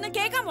പറഞ്ഞ ഞാനൊന്നും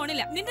കേൾക്കാൻ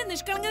പോണില്ല. നിന്റെ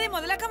നിഷ്കളങ്കതയെ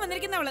മുതലാക്കാൻ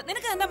വന്നിരിക്കുന്നവള്.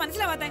 നിനക്ക് എന്താ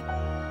മനസ്സിലാവാത്തെ?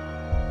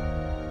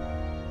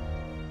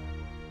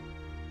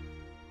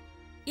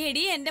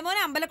 എടി, എന്റെ മോൻ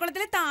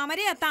അമ്പലക്കുളത്തിലെ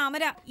താമരയാ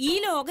താമര. ഈ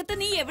ലോകത്ത്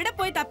നീ എവിടെ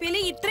പോയി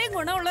തപ്പിയാലും ഇത്രയും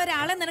ഗുണമുള്ള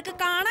ഒരാളെ നിനക്ക്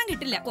കാണാൻ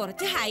കിട്ടില്ല.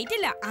 കുറച്ച് ഹൈറ്റ്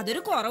ഇല്ല,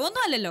 അതൊരു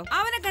കുറവൊന്നും അല്ലല്ലോ.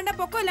 അവനെ കണ്ട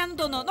പൊക്കമില്ലാന്ന്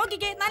തോന്നുന്നു.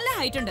 നോക്കിക്കേ, നല്ല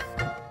ഹൈറ്റ് ഉണ്ട്.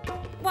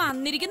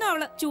 വന്നിരിക്കുന്നു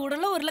അവള്.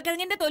 ചൂടുള്ള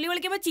ഉരുളക്കിഴങ്ങിന്റെ തൊലി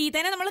വിളിക്കുമ്പോ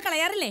ചീത്തേനെ നമ്മൾ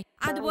കളയാറില്ലേ?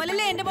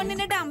 അതുപോലല്ലേ എന്റെ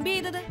പൊന്നിനെ ഡംപ്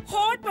ചെയ്തത്,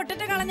 ഹോട്ട്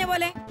പൊട്ടറ്റോ കളഞ്ഞ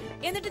പോലെ.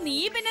 എന്നിട്ട് നീ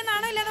പിന്നെ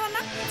നാണോ ഇല്ലാതെ വന്ന?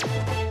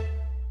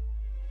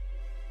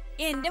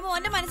 എന്റെ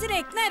മോന്റെ മനസ്സ്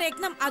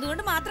രത്നം.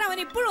 അതുകൊണ്ട് മാത്രം അവൻ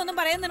ഇപ്പോഴും ഒന്നും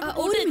പറയാൻ.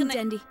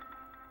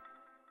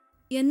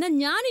 എന്നാ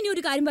ഞാൻ ഇനി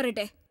ഒരു കാര്യം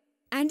പറയട്ടെ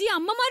ആന്റി.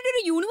 അമ്മമാരുടെ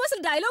ഒരു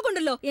യൂണിവേഴ്സൽ ഡയലോഗ്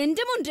ഉണ്ടല്ലോ,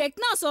 എന്റെ മോൻ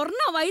രത്ന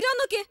സ്വർണ്ണ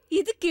വൈരാന്നൊക്കെ.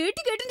 ഇത്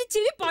കേട്ട് കേട്ടിന്റെ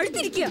ചെവി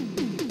പഴുത്തിരിക്കുക.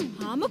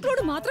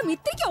 ആമക്കളോട് മാത്രം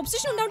ഇത്രയ്ക്ക്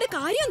ഒബ്സഷൻ ഉണ്ടാവേണ്ട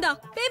കാര്യം എന്താ?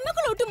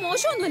 പെമ്മക്കളോട്ട്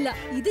മോശമൊന്നുമല്ല.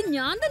 ഇത്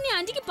ഞാൻ തന്നെ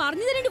ആന്റിക്ക്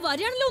പറഞ്ഞു തരേണ്ടി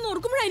വരികയാണല്ലോ എന്ന്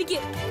ഓർക്കുമ്പോഴായിരിക്ക്.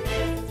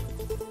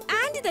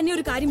 ആന്റി തന്നെ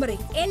ഒരു കാര്യം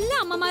പറയും. എല്ലാ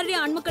അമ്മമാരുടെയും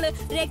ആൺമക്കള്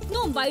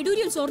രത്നവും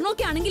വൈഡൂര്യവും സ്വർണ്ണവും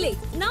ഒക്കെ ആണെങ്കിലേ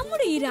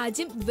നമ്മുടെ ഈ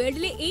രാജ്യം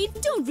വേൾഡിലെ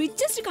ഏറ്റവും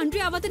റിച്ചസ്റ്റ്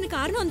കൺട്രി ആവാത്തതിന്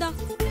കാരണം എന്താ?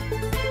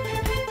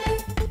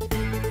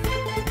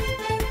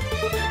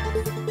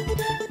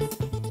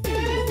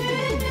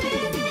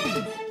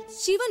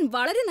 ശിവൻ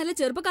വളരെ നല്ല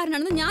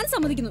ചെറുപ്പക്കാരനാണെന്ന് ഞാൻ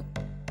സമ്മതിക്കുന്നു.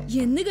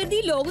 എന്ന് കരുതി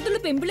ലോകത്തുള്ള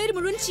പെമ്പിള്ളേര്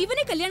മുഴുവൻ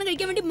ശിവനെ കല്യാണം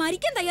കഴിക്കാൻ വേണ്ടി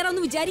മരിക്കാൻ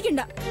തയ്യാറാവെന്ന് വിചാരിക്കണ്ട.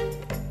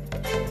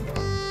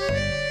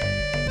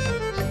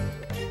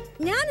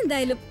 ഞാൻ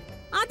എന്തായാലും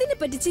അതിനെ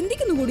പറ്റി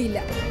ചിന്തിക്കുന്നു കൂടിയില്ല.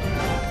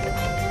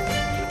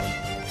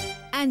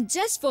 And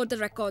just for the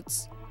records,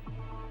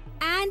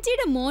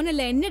 ആന്റിയുടെ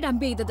മോനല്ല എന്നെ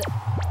ഡംപ് ചെയ്തത്.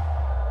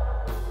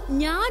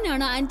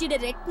 ഞാനാണ് ആന്റിയുടെ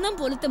രത്നം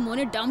പോലത്തെ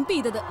മോനെ ഡംപ്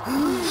ചെയ്തത്.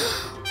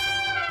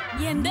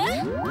 എന്ത്?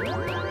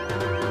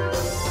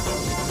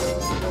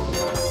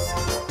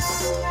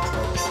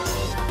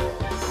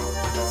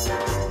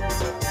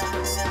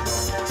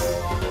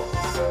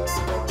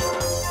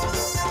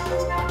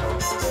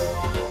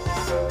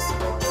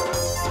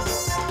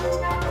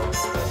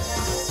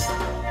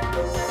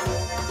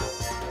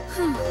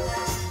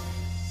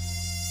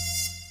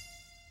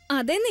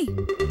 അതെന്നേ,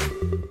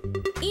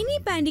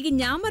 ഇനിയിപ്പോ ആന്റിക്ക്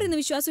ഞാൻ പറയുന്ന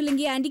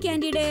വിശ്വാസമില്ലെങ്കിൽ ആന്റിക്ക്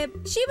ആന്റിയുടെ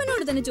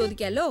ശിവനോട് തന്നെ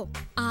ചോദിക്കാലോ,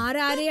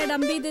 ആരാരെയാ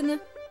ഡംപ് ചെയ്തെന്ന്.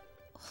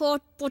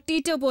 ഹോട്ട്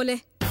പൊട്ടേറ്റോ പോലെ.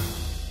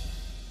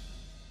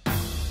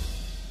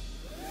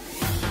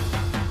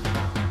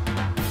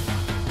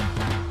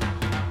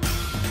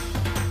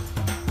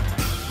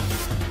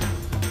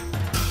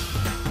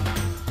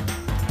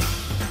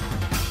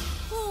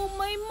 ഓ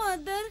മൈ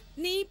മദർ,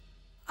 നീ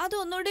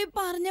അതൊന്നുകൂടി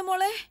പറഞ്ഞ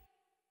മോളെ.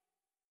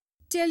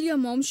 Tell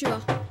your mom Shiva.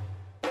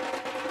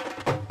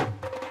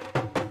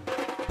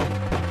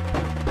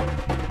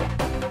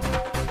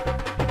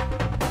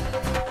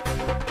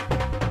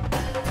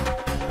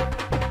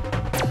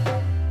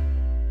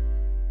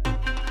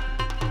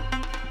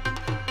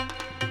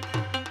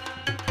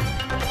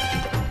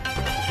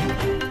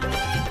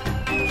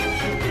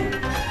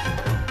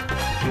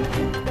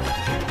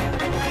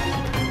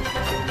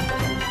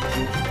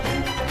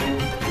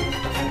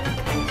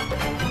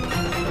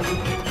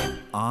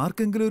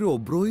 ആർക്കെങ്കിലും ഒരു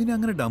ഒബ്രോയിനെ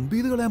അങ്ങനെ ഡംപ്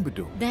ചെയ്ത് കളയാൻ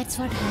പറ്റുമോ? That's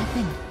what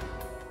happened.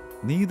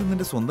 നീ ഇത്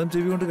നിന്റെ സ്വന്തം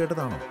ചെവി കൊണ്ട്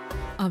കേട്ടതാണോ?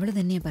 അവള്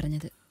തന്നെയാ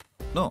പറഞ്ഞത്.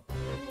 നോ,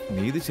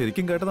 നീ ഇത്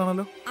ശരിക്കും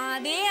കേട്ടതാണല്ലോ.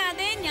 അതെ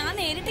അതെ, ഞാൻ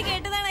നേരിട്ട്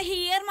കേട്ടതാണ്.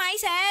 Here my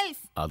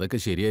self. അതൊക്കെ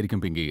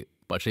ശരിയായിരിക്കും പിങ്കി,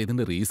 പക്ഷേ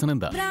ഇതിന്റെ റീസൺ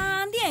എന്താ?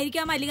 ഭ്രാന്തി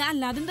ആയിരിക്കാം മല്ലിക,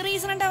 അല്ലാതെ എന്ത്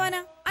റീസൺ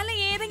ഉണ്ടാവാനാ? അല്ല,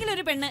 ഏതെങ്കിലും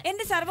ഒരു പെണ്ണ്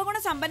എന്റെ സർവ്വഗുണ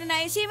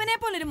സമ്പന്നനായ ശിവനെ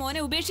പോലൊരു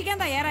മോനെ ഉപേക്ഷിക്കാൻ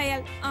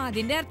തയ്യാറായാൽ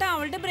അതിന്റെ അർത്ഥം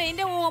അവളുടെ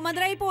ബ്രെയിന്റെ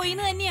ഓമദ്രായി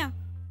പോയിന്ന് തന്നെയാ.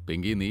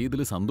 പിങ്കി, നീ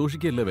ഇതിൽ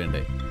സന്തോഷിക്കല്ലേ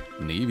വേണ്ടേ?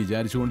 നീ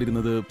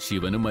വിചാരിച്ചുകൊണ്ടിരുന്നത്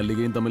ശിവനും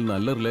മല്ലികയും തമ്മിൽ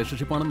നല്ല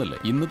റിലേഷൻഷിപ്പ് ആണെന്നല്ലേ?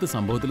 ഇന്നത്തെ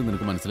സംഭവത്തിൽ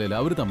നിനക്ക് മനസ്സിലായില്ല,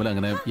 അവര് തമ്മിൽ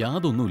അങ്ങനെ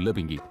യാതൊന്നുമില്ല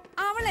പിങ്കി.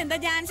 അവൾ എന്താ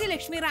ജാൻസി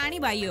ലക്ഷ്മി റാണി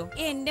ബായിയോ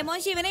എന്റെ മോൻ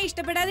ശിവനെ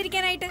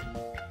ഇഷ്ടപ്പെടാതിരിക്കാനായിട്ട്?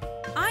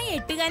 ആ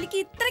എട്ടുകാലിക്ക്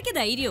ഇത്രയ്ക്ക്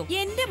ധൈര്യോ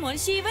എന്റെ മോൻ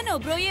ശിവൻ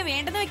ഒബ്രോയെ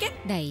വേണ്ടെന്ന് വെക്കാൻ?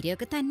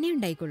 ധൈര്യമൊക്കെ തന്നെ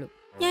ഉണ്ടായിക്കോളൂ.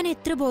 ഞാൻ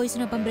എത്ര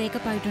ബോയ്സിനൊപ്പം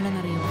ബ്രേക്കപ്പ്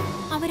ആയിട്ടുണ്ടെന്നറിയോ?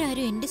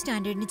 അവരാരും എന്റെ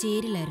സ്റ്റാൻഡേർഡിന്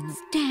ചേരില്ലായിരുന്നു.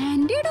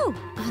 സ്റ്റാൻഡേർഡോ?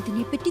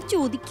 അതിനെപ്പറ്റി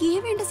ചോദിക്കേ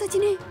വേണ്ട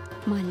സച്ചിനെ.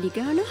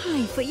 മല്ലികാണ്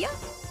ഹൈഫയ്യ.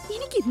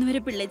 എനിക്ക് ഇന്നുവരെ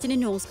പിള്ളേച്ചിനെ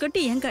നോസ് കട്ട്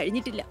ചെയ്യാൻ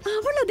കഴിഞ്ഞിട്ടില്ല.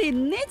 അവളത്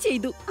എന്നേ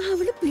ചെയ്തു.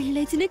 അവള്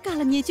പിള്ളേച്ചിനെ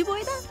കളഞ്ഞേച്ചു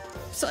പോയതാ.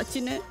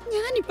 സച്ചിന്,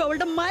 ഞാനിപ്പോ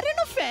അവളുടെ മരണ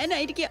ഫാൻ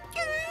ആയിരിക്കാം.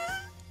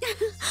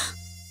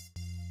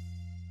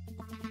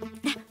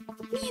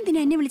 നീ എന്തിനാ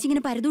എന്നെ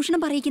വിളിച്ചിങ്ങനെ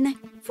പരദൂഷണം പറയിക്കുന്നേ?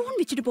 ഫോൺ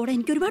വെച്ചിട്ട് പോടാ,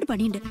 എനിക്ക് ഒരുപാട്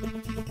പണിയുണ്ട്.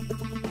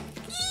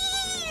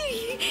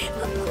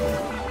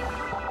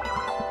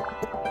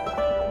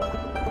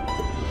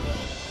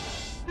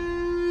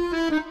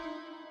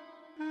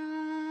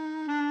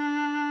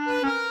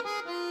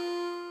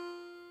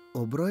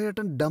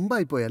 ഒബ്രോയേട്ടൻ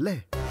ഡംബായി പോയല്ലേ?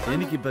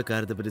 എനിക്കിപ്പോ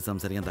കാര്യത്തെ പറ്റി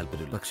സംസാരിക്കാൻ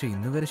താല്പര്യമില്ല. പക്ഷെ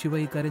ഇന്ന് വരെ ശിവ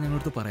ഈ കാര്യം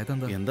ഞങ്ങളടുത്ത് പറയാത്ത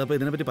എന്താ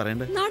ഇതിനെ പറ്റി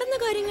പറയണ്ടേ? നടന്ന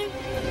കാര്യങ്ങൾ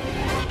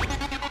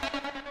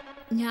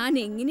ഞാൻ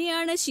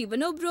എങ്ങനെയാണ്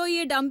ശിവൻ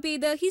ഒബ്രോയെ ഡംപ്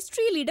ചെയ്ത്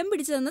ഹിസ്റ്ററിയിൽ ഇടം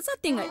പിടിച്ചതെന്ന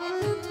സത്യങ്ങൾ.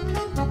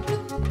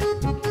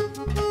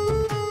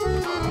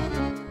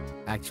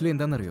 ആക്ച്വലി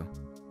എന്താണെന്നറിയോ,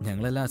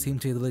 ഞങ്ങളെല്ലാം അസീം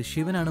ചെയ്തത്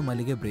ശിവനാണ്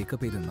മല്ലികയെ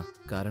ബ്രേക്കപ്പ് ചെയ്തെന്ന്.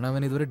 കാരണം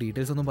അവൻ ഇതുവരെ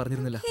ഡീറ്റെയിൽസ് ഒന്നും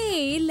പറഞ്ഞിരുന്നില്ല.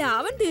 ഇല്ല,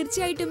 അവൻ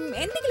തീർച്ചയായിട്ടും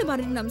എന്തെങ്കിലും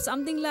പറഞ്ഞിട്ടുണ്ടാവും.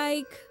 Something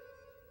like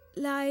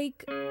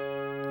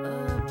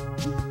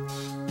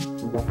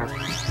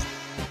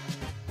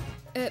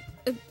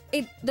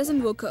it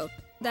doesn't work out.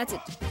 That's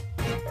it.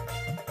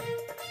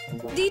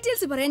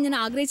 Details പറയാൻ ഞാൻ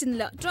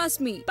ആഗ്രഹിച്ചിരുന്നില്ല,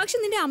 ട്രസ്റ്റ് മീ. പക്ഷെ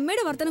നിന്റെ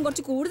അമ്മയുടെ വർത്തനം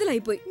കുറച്ച്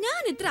കൂടുതലായി പോയി.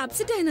 ഞാൻ എത്ര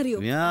അപ്സെറ്റ് ആയെന്നറിയോ?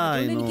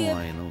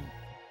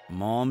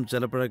 മോം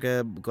ചിലപ്പോഴൊക്കെ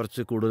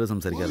കുറച്ച് കൂടുതൽ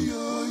സംസാരിക്കാറുണ്ട്.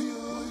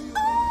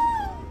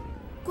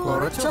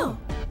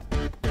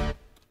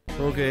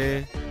 ഓക്കെ,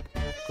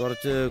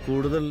 കുറച്ച്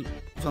കൂടുതൽ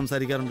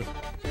സംസാരിക്കാറുണ്ട്.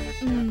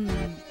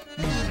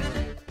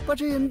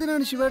 പക്ഷെ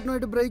എന്തിനാണ്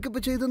ശിവേട്ടനുമായിട്ട് ബ്രേക്കപ്പ്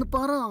ചെയ്തെന്ന്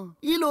പറ.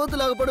 ഈ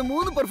ലോകത്തിലാകപ്പാടെ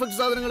 3 പെർഫെക്റ്റ്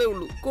സാധനങ്ങളേ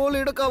ഉള്ളൂ: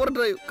 കോളിയുടെ കവർ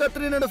ഡ്രൈവ്,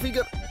 കത്രീനയുടെ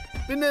ഫിഗർ,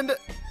 പിന്നെ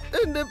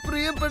എന്റെ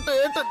പ്രിയപ്പെട്ട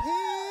ഏട്ടൻ.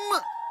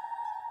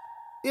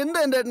 എന്താ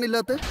എന്റെ ഏട്ടൻ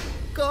ഇല്ലാത്ത?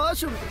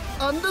 കാശുണ്ട്,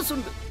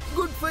 അന്തസ്സുണ്ട്,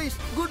 good face,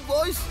 good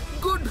voice,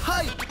 good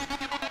height.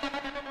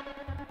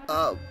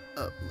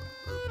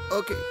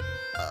 Okay,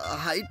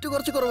 height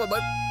കുറച്ച് കുറവാ,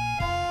 ബട്ട്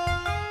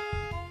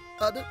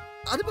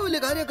അതിപ്പോ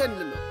വലിയ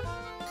കാര്യമാക്കാനില്ലല്ലോ.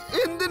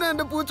 എന്തിനാ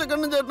എന്റെ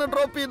പൂച്ചക്കണ്ണൻ ചേട്ടനെ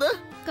ഡ്രോപ്പ് ചെയ്ത്?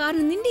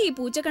 കാരണം നിന്റെ ഈ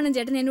പൂച്ചക്കണ്ണൻ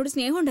ചേട്ടൻ എന്നോട്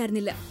സ്നേഹം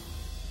ഉണ്ടായിരുന്നില്ല.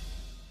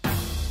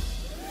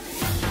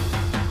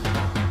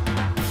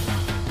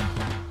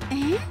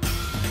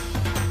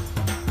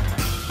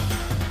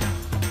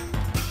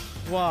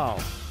 Wow,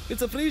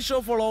 it's a free show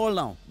for all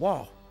now. Wow.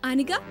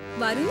 Anika,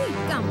 വരൂ നീ.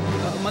 Come.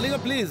 Malika,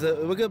 please.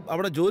 നമുക്ക്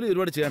അവിടെ ജോലി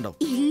ഒരുപാട് ചെയ്യണ്ടോ?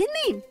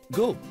 ഇല്ലെന്നേ.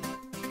 Go.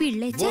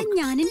 പിള്ളേച്ച,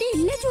 ഞാൻ എന്റെ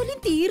എല്ലാ ജോലിയും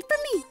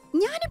തീർത്തന്നേ.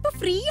 ഞാനിപ്പോ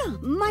ഫ്രീയാ.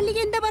 മല്ലിക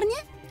എന്താ പറഞ്ഞേ?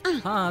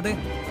 അതെ,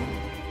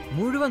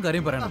 മുഴുവൻ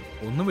കാര്യം പറയണം,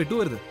 ഒന്നും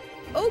വിട്ടുപോരുത്.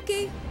 ഓക്കെ.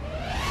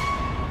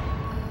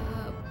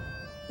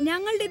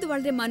 ഞങ്ങളുടേത്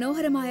വളരെ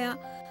മനോഹരമായ,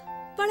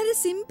 വളരെ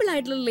സിമ്പിൾ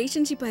ആയിട്ടുള്ള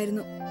റിലേഷൻഷിപ്പ്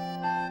ആയിരുന്നു.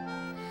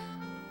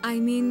 ഐ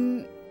മീൻ,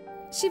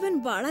 ശിവൻ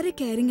വളരെ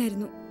കെയറിംഗ്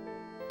ആയിരുന്നു.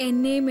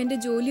 എന്നെയും എന്റെ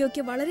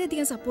ജോലിയൊക്കെ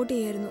വളരെയധികം സപ്പോർട്ട്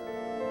ചെയ്യായിരുന്നു.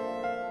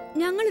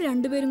 ഞങ്ങൾ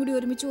രണ്ടുപേരും കൂടി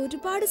ഒരുമിച്ച്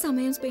ഒരുപാട്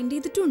സമയം സ്പെൻഡ്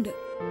ചെയ്തിട്ടുണ്ട്.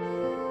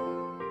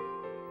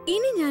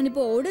 ഇനി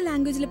ഞാനിപ്പോ ഓർഡർ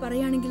ലാംഗ്വേജിൽ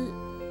പറയുകയാണെങ്കിൽ,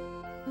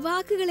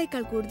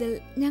 വാക്കുകളെക്കാൾ കൂടുതൽ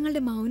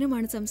ഞങ്ങളുടെ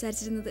മൗനമാണ്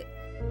സംസാരിച്ചിരുന്നത്.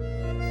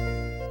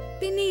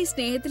 പിന്നെ ഈ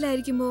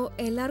സ്നേഹത്തിലായിരിക്കുമ്പോ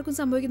എല്ലാവർക്കും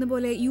സംഭവിക്കുന്ന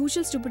പോലെ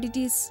യൂഷ്വൽ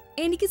സ്റ്റുപ്പിഡിറ്റീസ്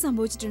എനിക്ക്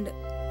സംഭവിച്ചിട്ടുണ്ട്.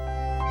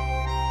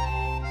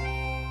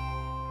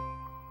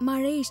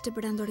 മഴയെ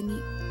ഇഷ്ടപ്പെടാൻ തുടങ്ങി.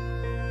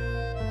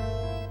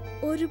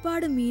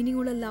 ഒരുപാട് മീനിങ്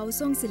ഉള്ള ലവ്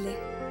സോങ്സ് ഇല്ലേ,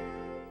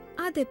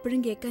 അതെപ്പോഴും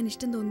കേൾക്കാൻ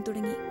ഇഷ്ടം തോന്നി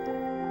തുടങ്ങി.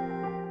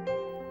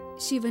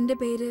 ശിവന്റെ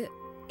പേര്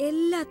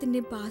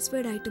എല്ലാത്തിന്റെയും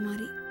പാസ്വേഡ് ആയിട്ട്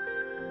മാറി.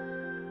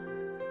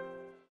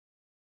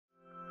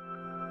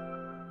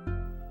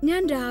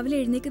 ഞാൻ രാവിലെ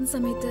എഴുന്നേക്കുന്ന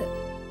സമയത്ത്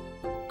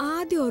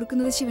ആദ്യം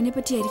ഓർക്കുന്നത് ശിവനെ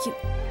പറ്റിയായിരിക്കും.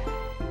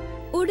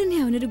 ഉടനെ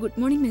അവനൊരു ഗുഡ്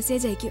മോർണിംഗ്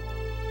മെസ്സേജ് അയക്കും.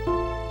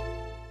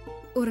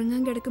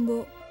 ഉറങ്ങാൻ കിടക്കുമ്പോ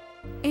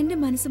എന്റെ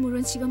മനസ്സ്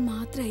മുഴുവൻ ശിവൻ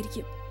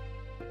മാത്രമായിരിക്കും.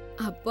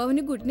 അപ്പൊ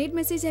അവന് ഗുഡ് നൈറ്റ്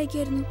മെസ്സേജ്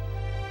അയക്കായിരുന്നു.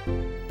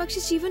 പക്ഷെ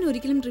ശിവൻ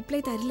ഒരിക്കലും റിപ്ലൈ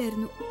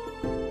തരില്ലായിരുന്നു.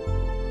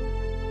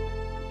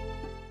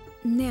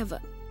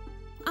 നെവർ.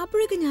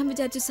 അപ്പോഴൊക്കെ ഞാൻ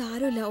വിചാരിച്ചു,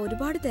 സാരമില്ല,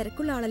 ഒരുപാട്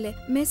തിരക്കുള്ള ആളല്ലേ,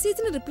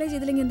 മെസ്സേജിന് റിപ്ലൈ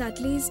ചെയ്തില്ലെങ്കിൽ എന്താ,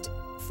 അറ്റ്ലീസ്റ്റ്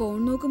ഫോൺ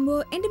നോക്കുമ്പോ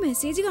എന്റെ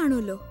മെസ്സേജ്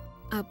കാണുമല്ലോ.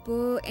 അപ്പോ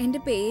എന്റെ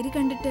പേര്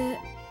കണ്ടിട്ട്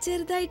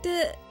ചെറുതായിട്ട്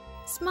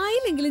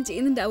സ്മൈൽ എങ്കിലും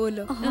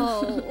ചെയ്യുന്നുണ്ടാവുമല്ലോ.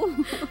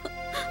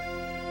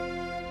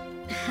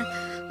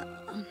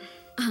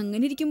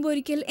 അങ്ങനെ ഇരിക്കുമ്പോ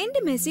ഒരിക്കൽ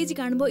എന്റെ മെസ്സേജ്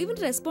കാണുമ്പോ ഇവൻ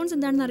റെസ്പോൺസ്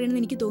എന്താണെന്ന്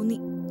അറിയണമെന്ന് എനിക്ക് തോന്നി.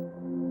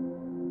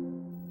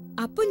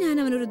 അപ്പൊ ഞാൻ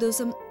അവനൊരു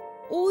ദിവസം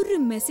ഒരു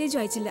മെസ്സേജും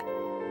അയച്ചില്ല.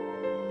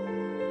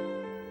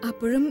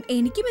 അപ്പോഴും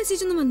എനിക്ക്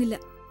മെസ്സേജ് ഒന്നും വന്നില്ല.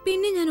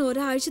 പിന്നെ ഞാൻ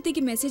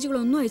ഒരാഴ്ചത്തേക്ക്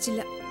മെസ്സേജുകളൊന്നും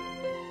അയച്ചില്ല.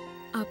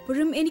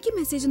 അപ്പോഴും എനിക്ക്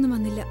മെസ്സേജ് ഒന്നും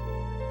വന്നില്ല.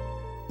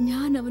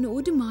 ഞാൻ അവന്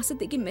 1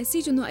 മാസത്തേക്ക്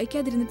മെസ്സേജ് ഒന്നും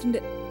അയക്കാതിരുന്നിട്ടുണ്ട്.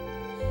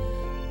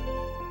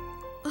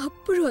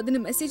 അപ്പോഴും അതിന്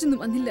മെസ്സേജ് ഒന്നും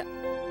വന്നില്ല.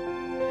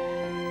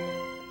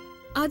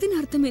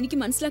 അതിനർത്ഥം എനിക്ക്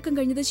മനസ്സിലാക്കാൻ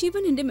കഴിഞ്ഞത്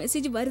ശിവൻ എന്റെ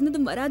മെസ്സേജ്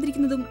വരുന്നതും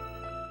വരാതിരിക്കുന്നതും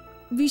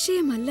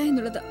വിഷയമല്ല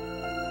എന്നുള്ളതാ.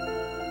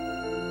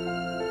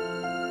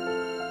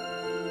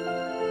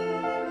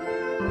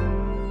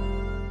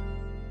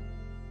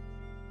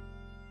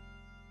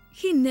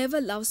 He never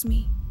loves me.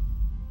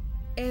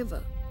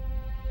 Ever.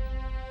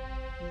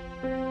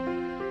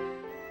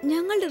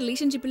 ഞങ്ങളുടെ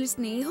റിലേഷൻഷിപ്പിൽ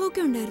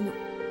സ്നേഹമൊക്കെ ഉണ്ടായിരുന്നു.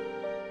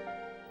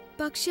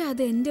 പക്ഷെ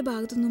അത് എന്റെ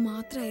ഭാഗത്തുനിന്ന്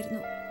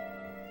മാത്രമായിരുന്നു.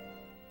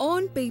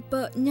 ഓൺ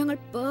പേപ്പർ ഞങ്ങൾ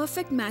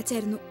പെർഫെക്റ്റ് മാച്ച്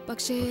ആയിരുന്നു.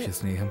 പക്ഷേ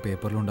സ്നേഹം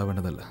പേപ്പറിൽ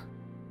ഉണ്ടാവേണ്ടതല്ല,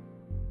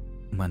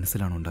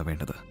 മനസ്സിലാണ്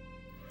ഉണ്ടാവേണ്ടത്.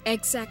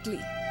 എക്സാക്ട്ലി.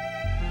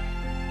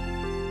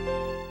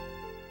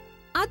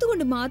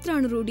 അതുകൊണ്ട്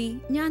മാത്രമാണ് റൂഡി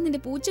ഞാൻ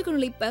നിന്റെ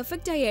പൂച്ചക്കണുള്ളിൽ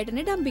പെർഫെക്റ്റ് ആയ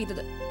ഏട്ടനെ ഡംപ്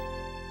ചെയ്തത്.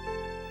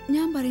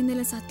 ഞാൻ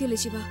പറയുന്നതെല്ലാം സത്യമല്ലേ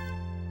ശിവ?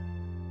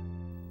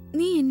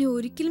 നീ എന്നെ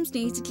ഒരിക്കലും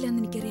സ്നേഹിച്ചിട്ടില്ല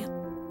എന്ന് എനിക്കറിയാം.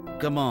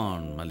 Come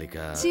on,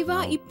 Mallika. ശിവ,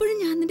 ഇപ്പോഴും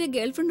ഞാൻ നിന്റെ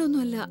ഗേൾഫ്രണ്ട്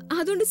ഒന്നുമല്ല.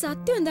 അതുകൊണ്ട്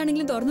സത്യം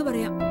എന്താണെങ്കിലും തുറന്നു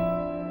പറയാം.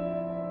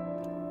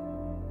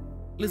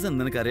 ലിസൺ,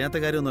 നിനക്ക് അറിയാത്ത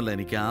കാര്യമൊന്നുമല്ല.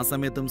 എനിക്ക് ആ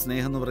സമയത്തും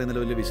സ്നേഹം എന്ന്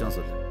പറയുന്നതിൽ വലിയ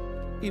വിശ്വാസമില്ല.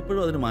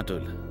 ഇപ്പോഴും അതിന്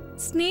മാറ്റമില്ല.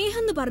 സ്നേഹം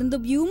എന്ന് പറയുന്നത്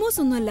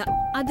ബ്യൂമോസ് ഒന്നുമല്ല.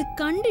 അത്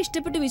കണ്ട്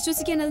ഇഷ്ടപ്പെട്ട്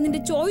വിശ്വസിക്കാൻ അത്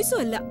നിന്റെ ചോയ്സും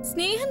അല്ല.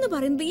 സ്നേഹം എന്ന്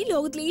പറയുന്നത് ഈ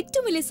ലോകത്തിലെ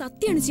ഏറ്റവും വലിയ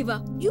സത്യമാണ് Shiva.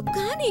 You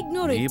can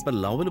ignore it. ഇപ്പോ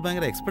ലവിൽ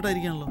ഭയങ്കര എക്സ്പെർട്ട്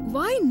ആയിരിക്കാണല്ലോ.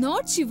 Why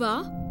not Shiva?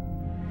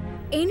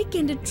 എനിക്ക്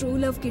എന്റെ ട്രൂ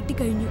ലവ്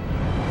കിട്ടിക്കഴിഞ്ഞു.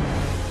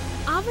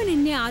 അവൻ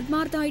എന്നെ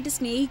ആത്മാർത്ഥമായിട്ട്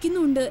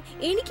സ്നേഹിക്കുന്നുണ്ട്.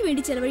 എനിക്ക്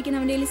വേണ്ടി ചെലവഴിക്കാൻ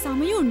അവന്റെ കയ്യിൽ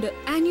സമയമുണ്ട്.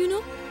 ആൻഡ് യു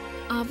നോ,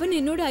 അവൻ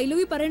എന്നോട് ഐ ലവ്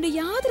യു പറയേണ്ട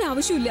യാതൊരു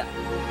ആവശ്യമില്ല.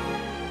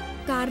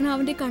 കാരണം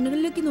അവന്റെ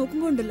കണ്ണുകളിലേക്ക്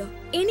നോക്കുമ്പോ ഉണ്ടല്ലോ,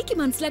 എനിക്ക്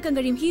മനസ്സിലാക്കാൻ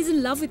കഴിയും he's in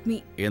love with me.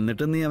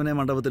 എന്നിട്ട് നീ അവനെ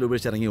മണ്ഡപത്തിൽ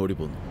ഉപേക്ഷിച്ചിറങ്ങി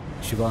ഓടിപ്പോന്നു.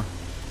 ശിവ,